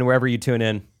tuning in wherever you tune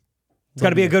in. It's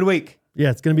going to be a good week.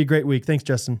 Yeah, it's going to be a great week. Thanks,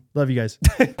 Justin. Love you guys.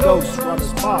 Ghost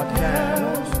Runners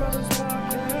Podcast.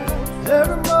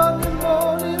 Everybody.